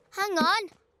 Oh, hang on.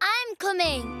 I'm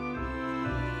coming.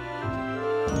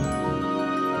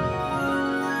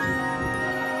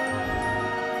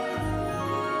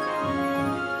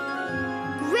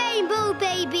 Rainbow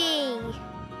baby.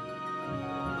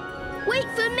 Wait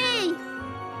for me.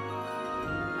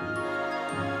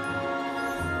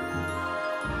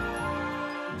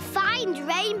 Find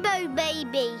rainbow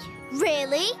baby.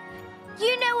 Really?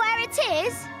 You know where it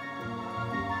is?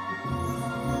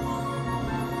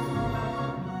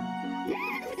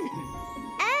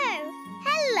 Oh,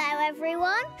 hello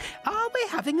everyone. Are we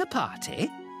having a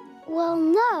party? Well,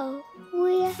 no,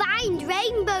 we're... Find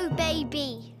rainbow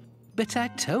baby. But I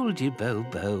told you,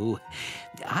 Bobo.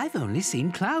 I've only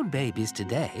seen Cloudbabies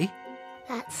today.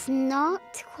 That's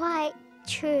not quite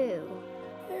true.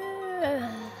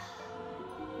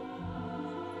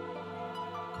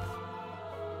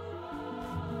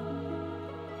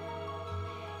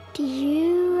 Do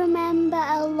you remember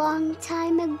a long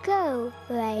time ago,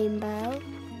 Rainbow?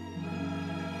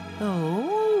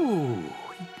 Oh,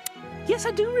 yes,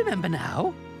 I do remember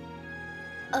now.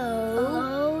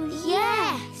 Oh,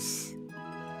 yes.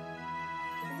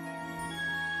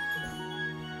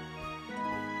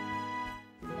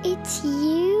 It's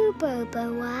you,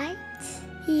 Bobo White.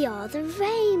 You're the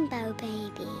rainbow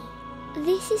baby.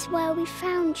 This is where we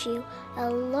found you a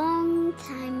long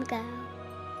time ago,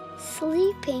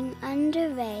 sleeping under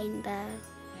rainbow.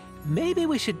 Maybe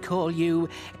we should call you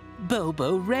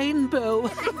Bobo Rainbow.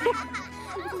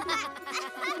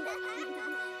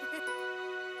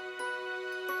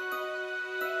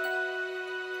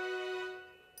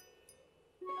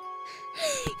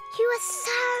 You are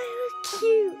so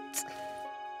cute.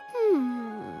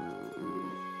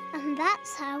 And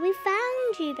that's how we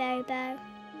found you, Bobo.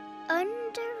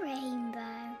 Under rainbow.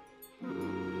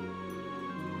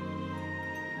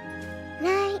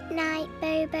 Night, night,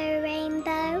 Bobo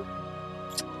Rainbow.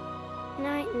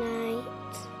 Night,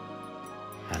 night.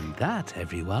 And that,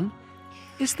 everyone,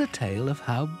 is the tale of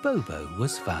how Bobo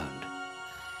was found.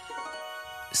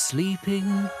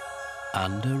 Sleeping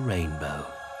under rainbow.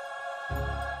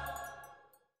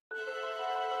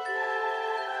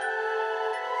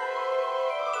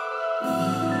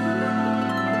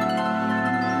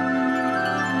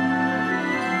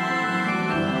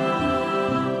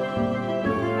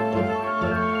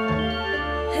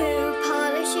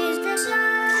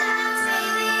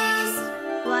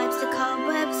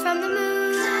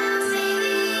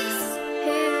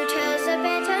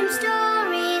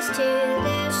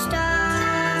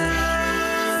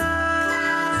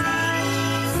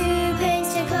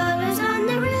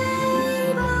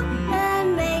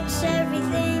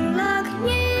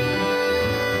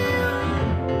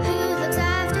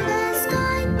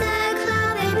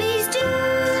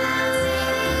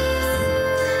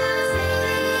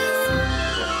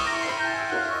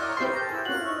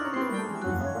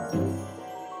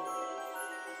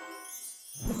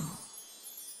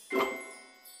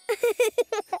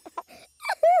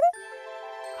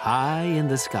 High in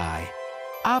the sky,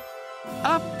 up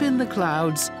in the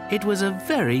clouds, it was a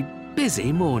very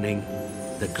busy morning.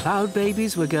 The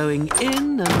Cloudbabies were going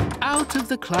in and out of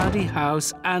the cloudy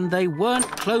house, and they weren't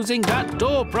closing that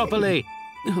door properly.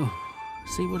 Oh,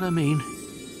 see what I mean?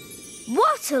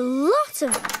 What a lot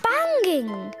of banging!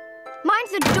 Mind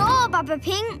the door, Baba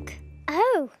Pink.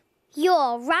 Oh,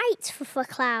 you're right, Fuffa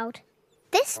Cloud.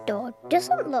 This door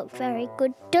doesn't look very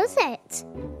good, does it?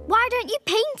 Why don't you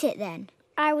paint it then?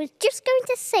 I was just going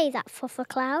to say that, Fuffa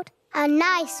Cloud. A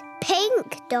nice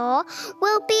pink door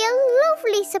will be a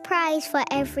lovely surprise for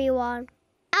everyone.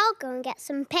 I'll go and get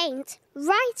some paint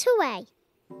right away.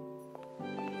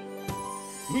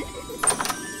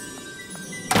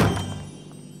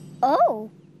 Oh,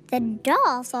 the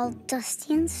door's all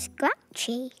dusty and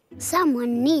scratchy.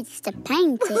 Someone needs to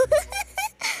paint it.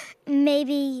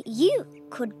 Maybe you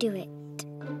could do it.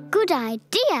 Good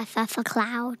idea, Fuffa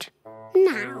Cloud.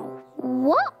 Now,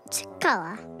 what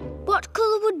colour? What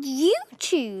colour would you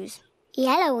choose?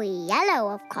 Yellowy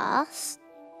yellow, of course.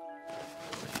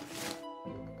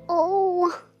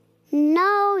 Oh,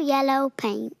 no yellow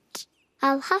paint.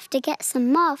 I'll have to get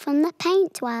some more from the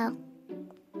paint well.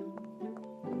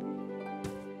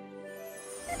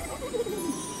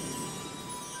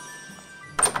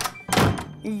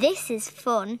 This is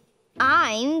fun.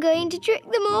 I'm going to trick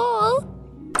them all.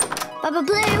 Baba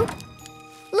Blue,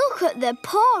 look at the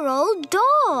poor old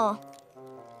door.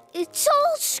 It's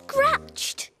all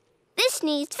scratched. This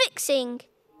needs fixing.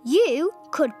 You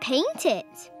could paint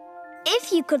it.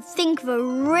 if you could think of a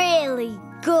really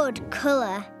good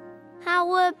colour.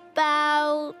 How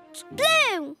about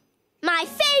blue? My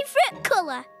favourite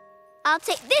colour. I'll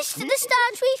take this to the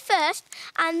star tree first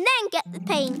and then get the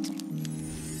paint.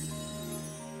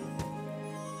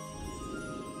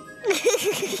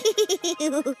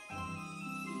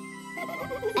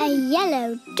 A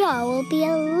yellow doll will be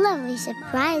a lovely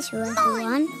surprise for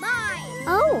everyone. Mine.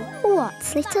 Oh,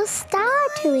 what's little Star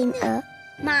doing up?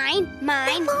 Mine.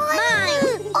 I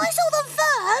saw them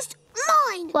first.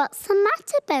 Mine. What's the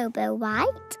matter, Bobo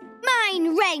White?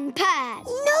 Mine rain pears.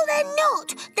 No, they're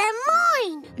not. They're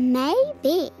mine.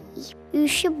 Maybe you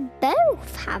should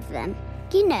both have them.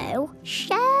 You know,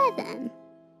 share them.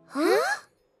 Huh?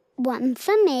 One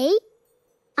for me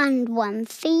and one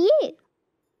for you.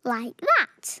 Like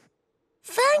that.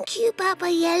 Thank you,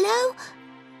 Baba Yellow.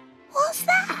 What's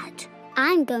that?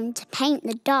 I'm going to paint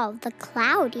the doll the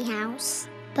cloudy house.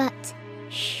 But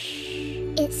shh,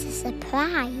 it's a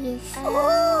surprise.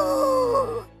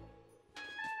 Oh!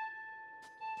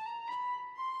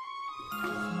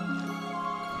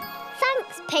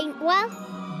 Thanks, Paintwell.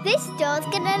 This doll's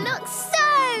gonna look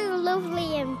so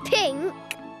lovely in pink.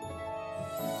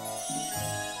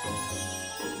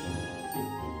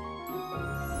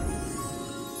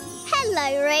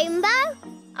 Hello, Rainbow.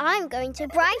 I'm going to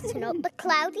brighten up the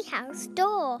cloudy house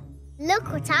door.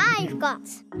 Look what I've got.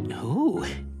 Oh,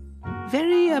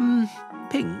 very,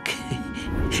 pink.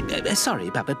 Sorry,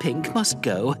 Baba Pink, must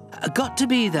go. Got to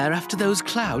be there after those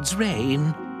clouds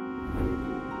rain.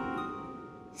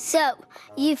 So,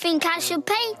 you think I should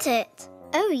paint it?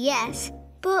 Oh, yes.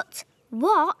 But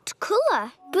what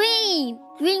colour? Green.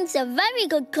 Green's a very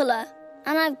good colour.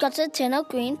 And I've got a tin of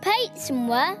green paint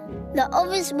somewhere. The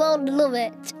others will love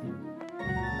it.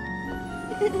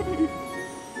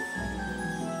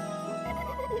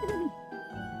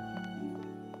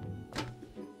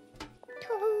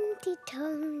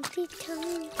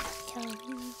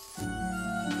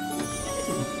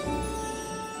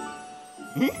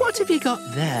 What have you got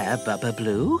there, Baba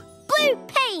Blue? Blue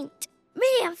paint! Me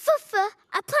and Fuffa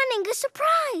are planning a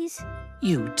surprise.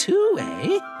 You too,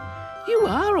 eh? You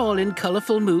are all in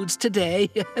colourful moods today.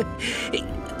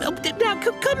 Now,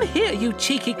 come here, you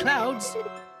cheeky clouds.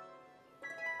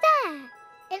 There!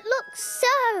 It looks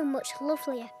so much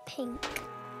lovelier pink.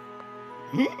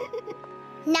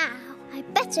 Now, I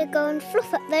better go and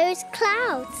fluff up those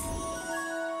clouds.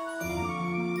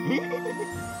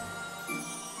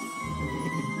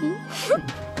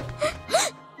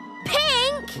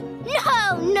 Pink?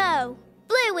 No.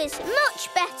 Blue is much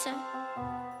better.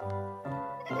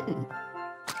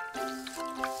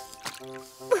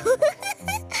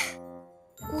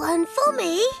 One for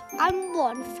me. And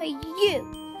one for you.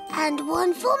 And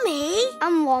one for me.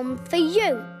 And one for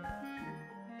you.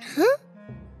 Huh?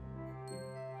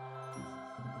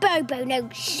 Bobo no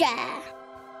share.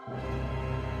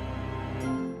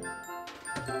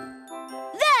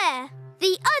 There!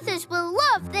 The others will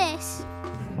love this.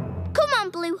 Come on,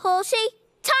 Blue Horsey.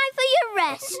 Time for your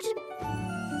rest.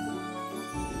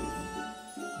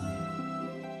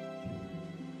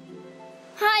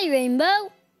 Hi,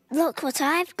 Rainbow. Look what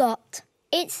I've got.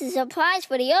 It's a surprise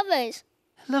for the others.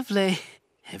 Lovely.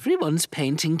 Everyone's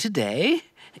painting today.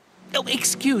 Oh,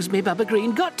 excuse me, Baba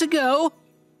Green. Got to go.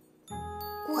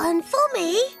 One for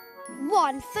me.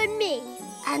 One for me.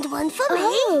 And one for me.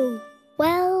 Oh,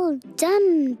 well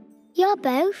done. You're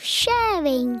both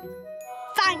sharing.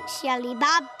 Thanks, Yelly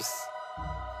Babs.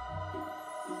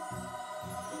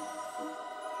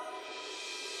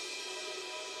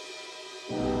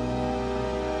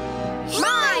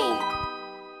 Mine!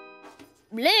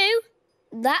 Blue?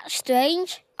 That's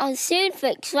strange. I'll soon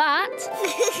fix that.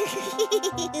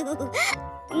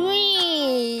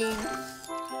 Green.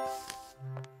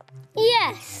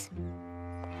 Yes.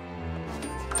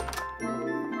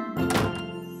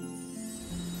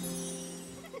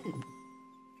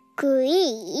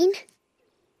 Green?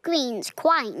 Green's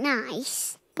quite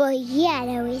nice, but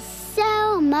yellow is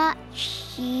so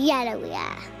much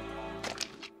yellowier.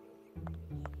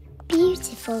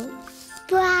 Beautiful,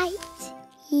 bright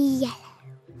yellow.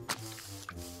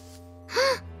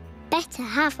 Better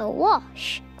have a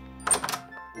wash.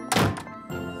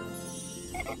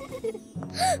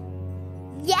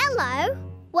 Yellow?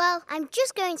 Well, I'm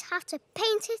just going to have to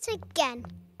paint it again.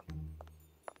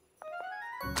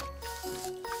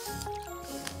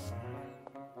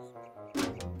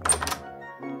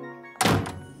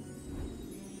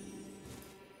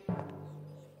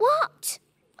 What?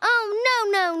 Oh,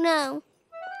 no.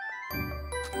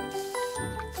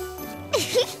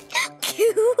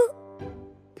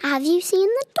 Have you seen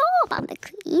the door, Baba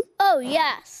Green? Oh,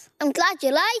 yes. I'm glad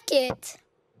you like it.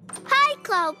 Hi,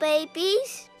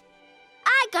 Cloudbabies.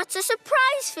 I got a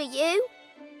surprise for you.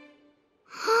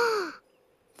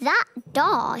 That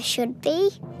door should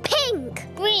be pink.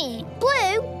 Green.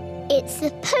 Blue. It's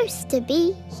supposed to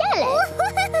be yellow.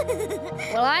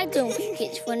 Well, I don't think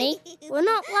it's funny. We're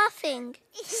not laughing.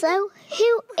 So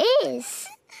who is?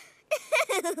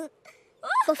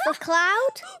 Fuffa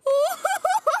Cloud?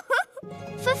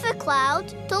 Fuffa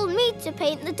Cloud told me to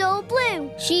paint the door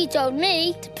blue. She told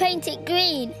me to paint it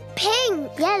green.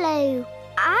 Pink. Yellow.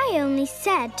 I only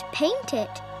said to paint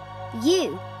it.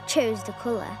 You chose the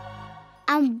colour.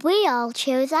 And we all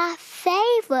chose our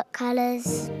favourite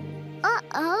colours.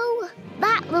 Uh-oh,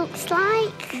 that looks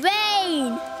like...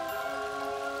 rain!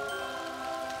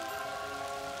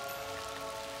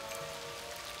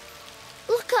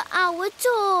 Look at our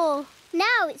door.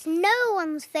 Now it's no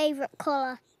one's favourite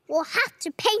colour. We'll have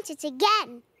to paint it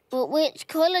again. But which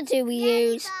colour do we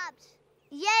use?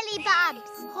 Yelly Babs.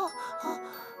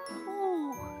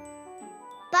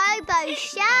 Bobo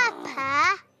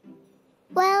Sherpa.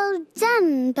 Well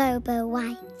done, Bobo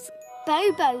White.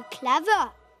 Bobo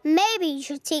clever. Maybe you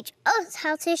should teach us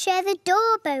how to share the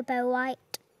door, Bobo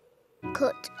White.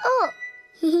 Cut up.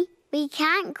 We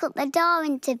can't cut the door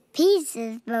into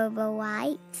pieces, Bobo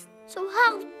White. So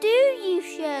how do you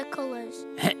share colours?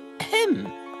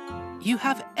 You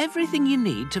have everything you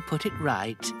need to put it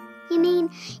right. You mean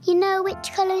you know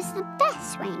which colour's the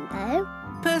best, Rainbow?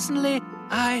 Personally,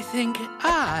 I think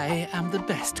I am the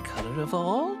best colour of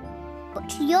all.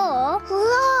 But you're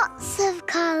lots of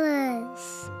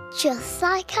colours. Just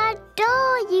like our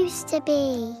door used to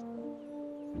be.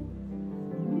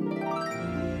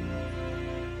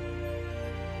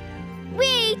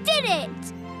 We did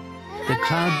it! The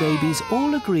Cloudbabies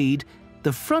all agreed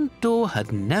the front door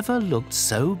had never looked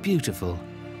so beautiful.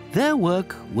 Their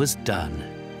work was done.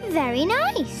 Very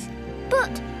nice.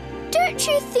 But don't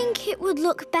you think it would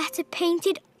look better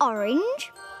painted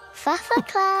orange? Fuffa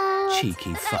Cloud.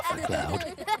 Cheeky Fuffa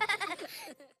Cloud.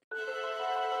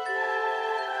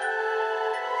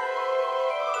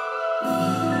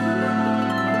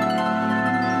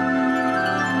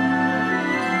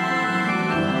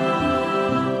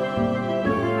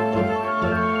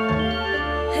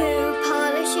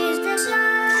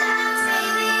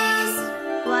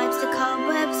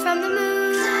 From the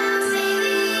moon.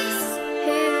 Cloudbabies.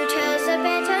 Who tells the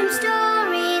bedtime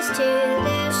stories to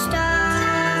the stars?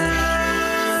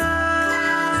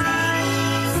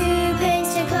 Cloudbabies. Who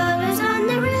paints the colours on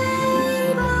the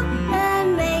rainbow and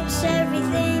makes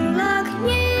everything look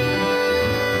new?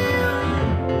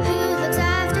 Who looks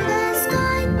after the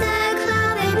sky? The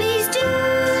Cloudbabies do.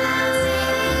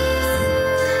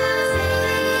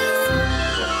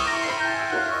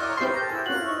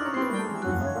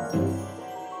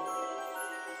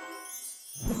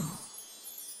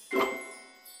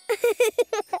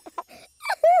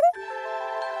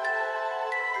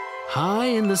 High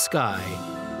in the sky,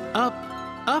 up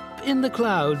in the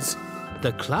clouds,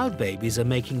 the Cloudbabies are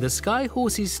making the Sky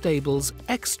Horses stables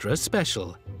extra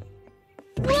special.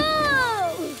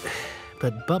 Whoa!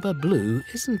 But Bubba Blue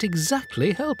isn't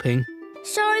exactly helping.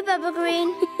 Sorry, Bubba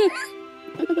Green.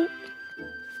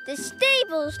 The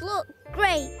stables look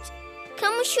great.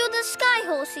 Can we show the Sky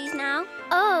Horses now?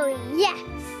 Oh, yes.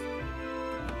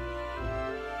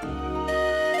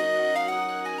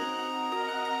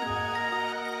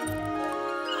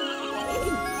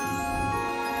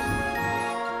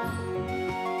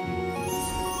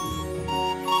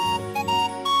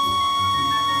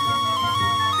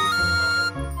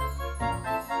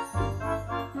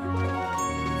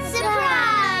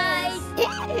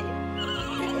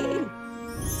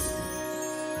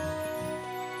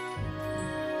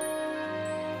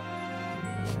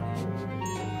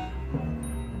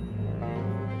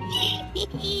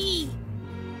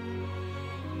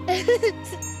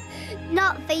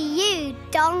 Not for you,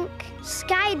 Donk.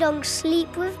 Sky Donk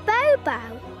sleep with Bobo.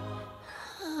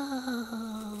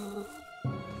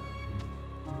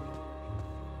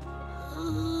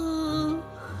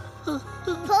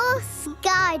 Poor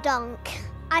Sky Donk.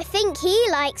 I think he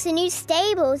likes the new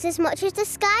stables as much as the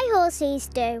Sky Horses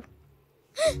do.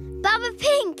 Baba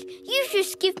Pink, you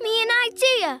just give me an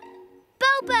idea.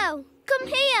 Bobo, come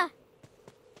here.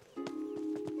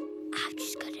 I've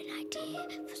just got an idea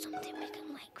for something we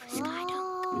can make for Sky Donk.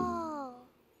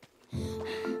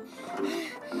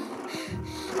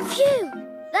 Phew,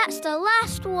 that's the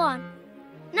last one.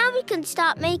 Now we can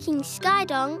start making Sky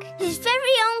Donk his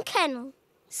very own kennel.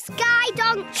 Sky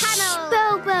Donk Kennel!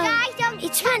 Bobo, Sky Donk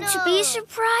it's meant to be a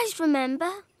surprise,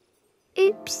 remember?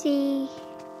 Oopsie.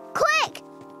 Quick!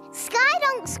 Sky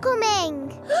Donk Donk's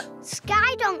coming!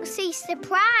 Skydonk sees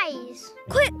surprise.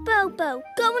 Quick, Bobo,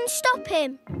 go and stop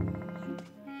him.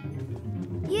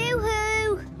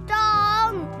 Yoo-hoo!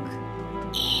 Donk!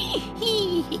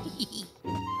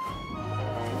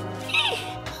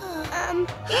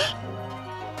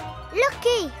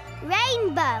 Looky!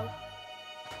 Rainbow!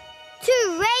 To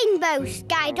Rainbow,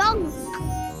 Skydonk!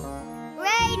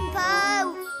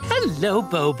 Rainbow! Hello,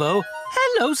 Bobo.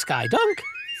 Hello, Skydonk.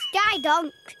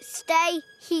 Skydonk, stay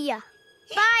here.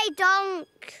 Bye, Donk.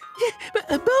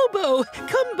 Bobo,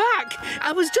 come back.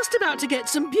 I was just about to get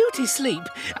some beauty sleep.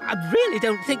 I really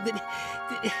don't think that...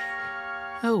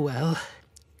 Oh, well.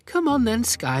 Come on then,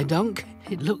 Skydonk.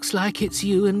 It looks like it's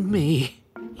you and me.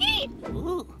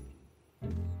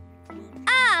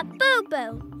 Ah,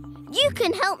 Bobo. You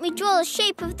can help me draw the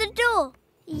shape of the door.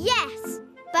 Yes,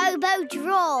 Bobo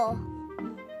draw.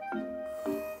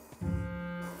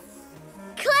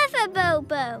 Clever,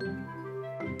 Bobo.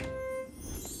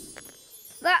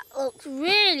 That looks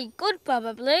really good,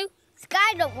 Baba Blue.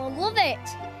 Skydonk will love it.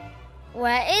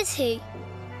 Where is he?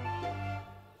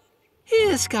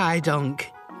 Here, Skydonk.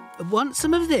 Want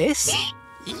some of this?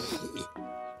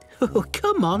 Oh,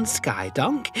 come on,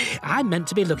 Skydonk. I'm meant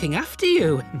to be looking after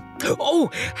you. Oh,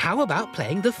 how about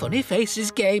playing the funny faces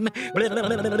game?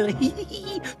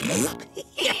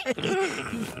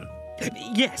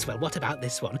 Yes, well, what about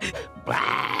this one?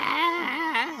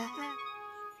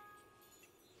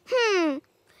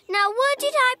 Now where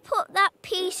did I put that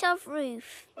piece of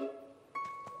roof?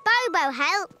 Bobo,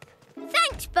 help.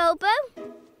 Thanks, Bobo.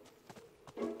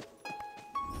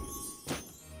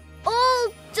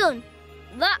 All done.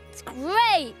 That's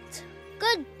great.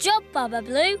 Good job, Baba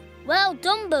Blue. Well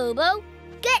done, Bobo.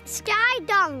 Get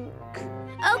Skydonk.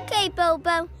 OK,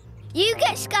 Bobo. You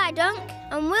get Skydonk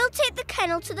and we'll take the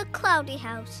kennel to the Cloudy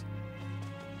house.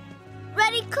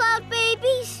 Ready,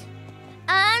 Cloudbabies?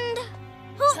 And...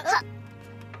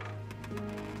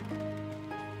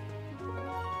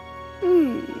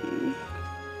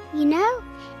 You know,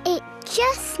 it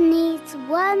just needs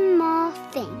one more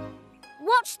thing.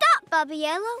 What's that, Baba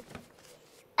Yellow?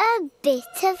 A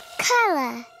bit of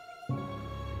colour.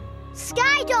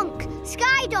 Skydonk!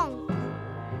 Skydonk!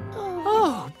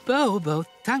 Oh, Bobo,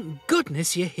 thank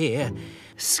goodness you're here.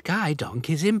 Skydonk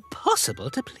is impossible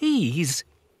to please.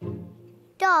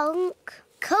 Donk,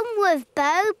 come with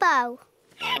Bobo.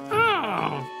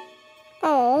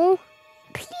 Oh,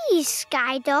 please,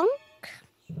 Skydonk.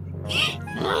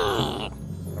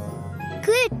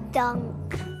 Good,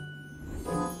 Donk.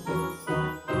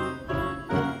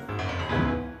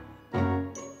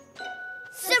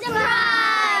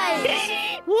 Surprise!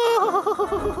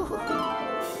 Whoa!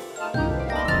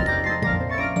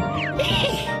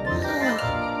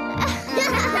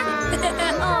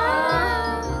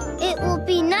 It will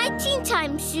be nighting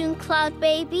time soon,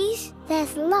 Cloudbabies.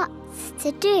 There's lots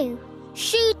to do.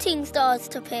 Shooting stars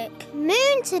to pick.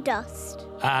 Moon to dust.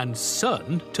 And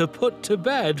sun to put to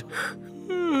bed.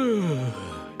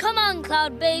 Come on,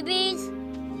 Cloudbabies.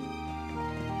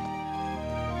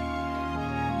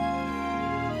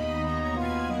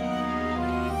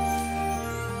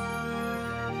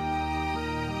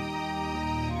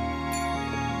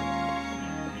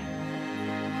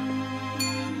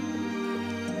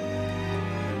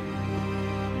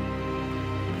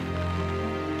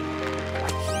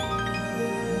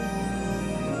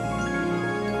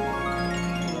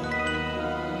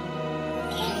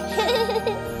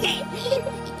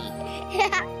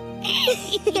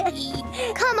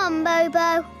 Come on,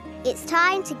 Bobo. It's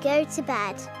time to go to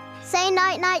bed. Say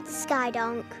night-night to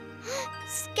Skydonk.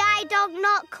 Skydonk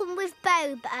not come with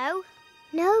Bobo?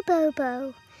 No,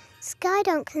 Bobo.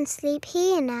 Skydonk can sleep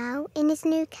here now in his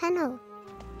new kennel.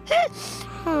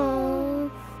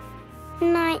 Oh,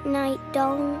 night-night,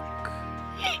 Donk.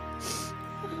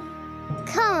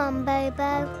 Come on,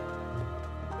 Bobo.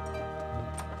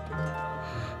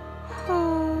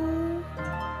 Oh.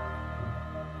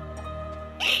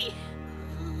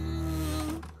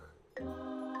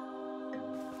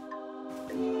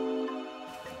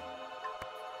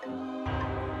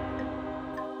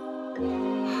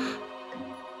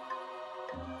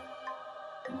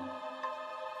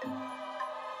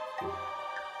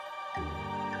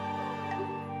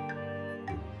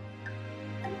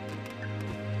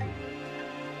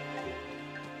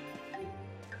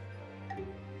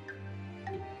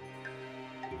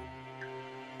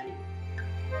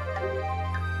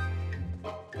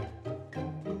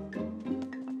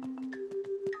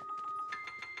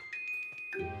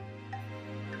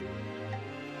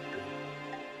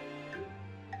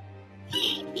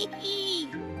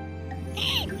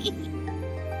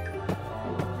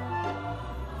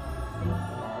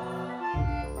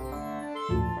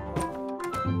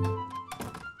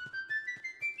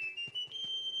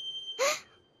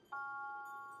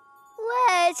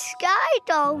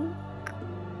 Donk.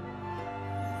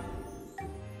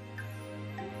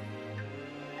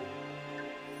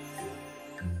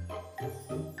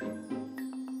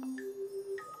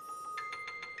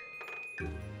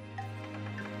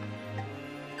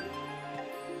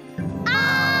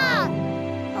 Ah!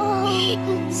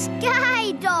 Oh,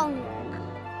 Sky Donk.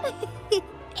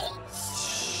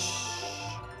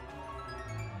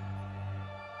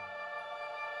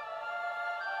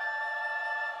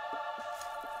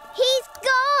 He's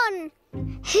gone.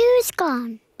 Who's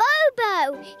gone?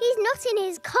 Bobo! He's not in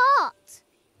his cart.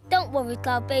 Don't worry,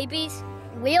 Cloudbabies.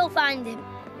 We'll find him.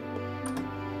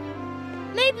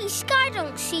 Maybe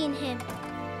Skydonk's seen him.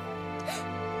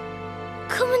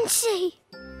 Come and see.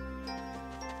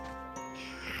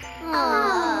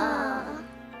 Aww.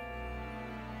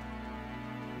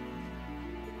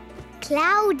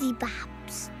 Cloudy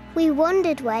Babs. We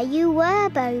wondered where you were,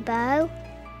 Bobo.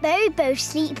 Bobo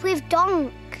sleep with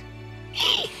Donk.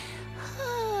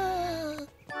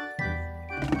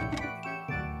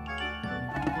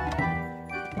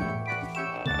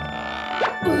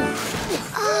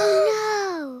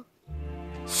 Oh,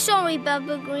 no. Sorry,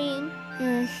 Baba Green.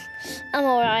 I'm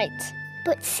all right.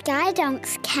 But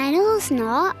Skydonk's kennel's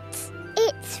not.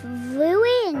 It's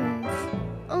ruined.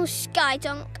 Oh,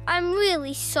 Skydonk, I'm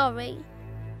really sorry.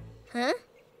 Huh?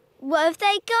 Where have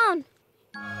they gone?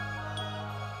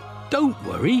 Don't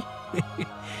worry.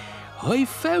 I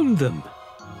found them.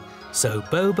 So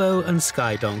Bobo and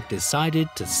Skydonk decided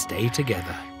to stay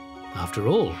together. After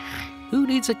all, who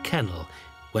needs a kennel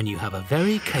when you have a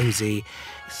very cosy,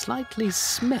 slightly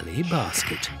smelly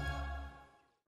basket?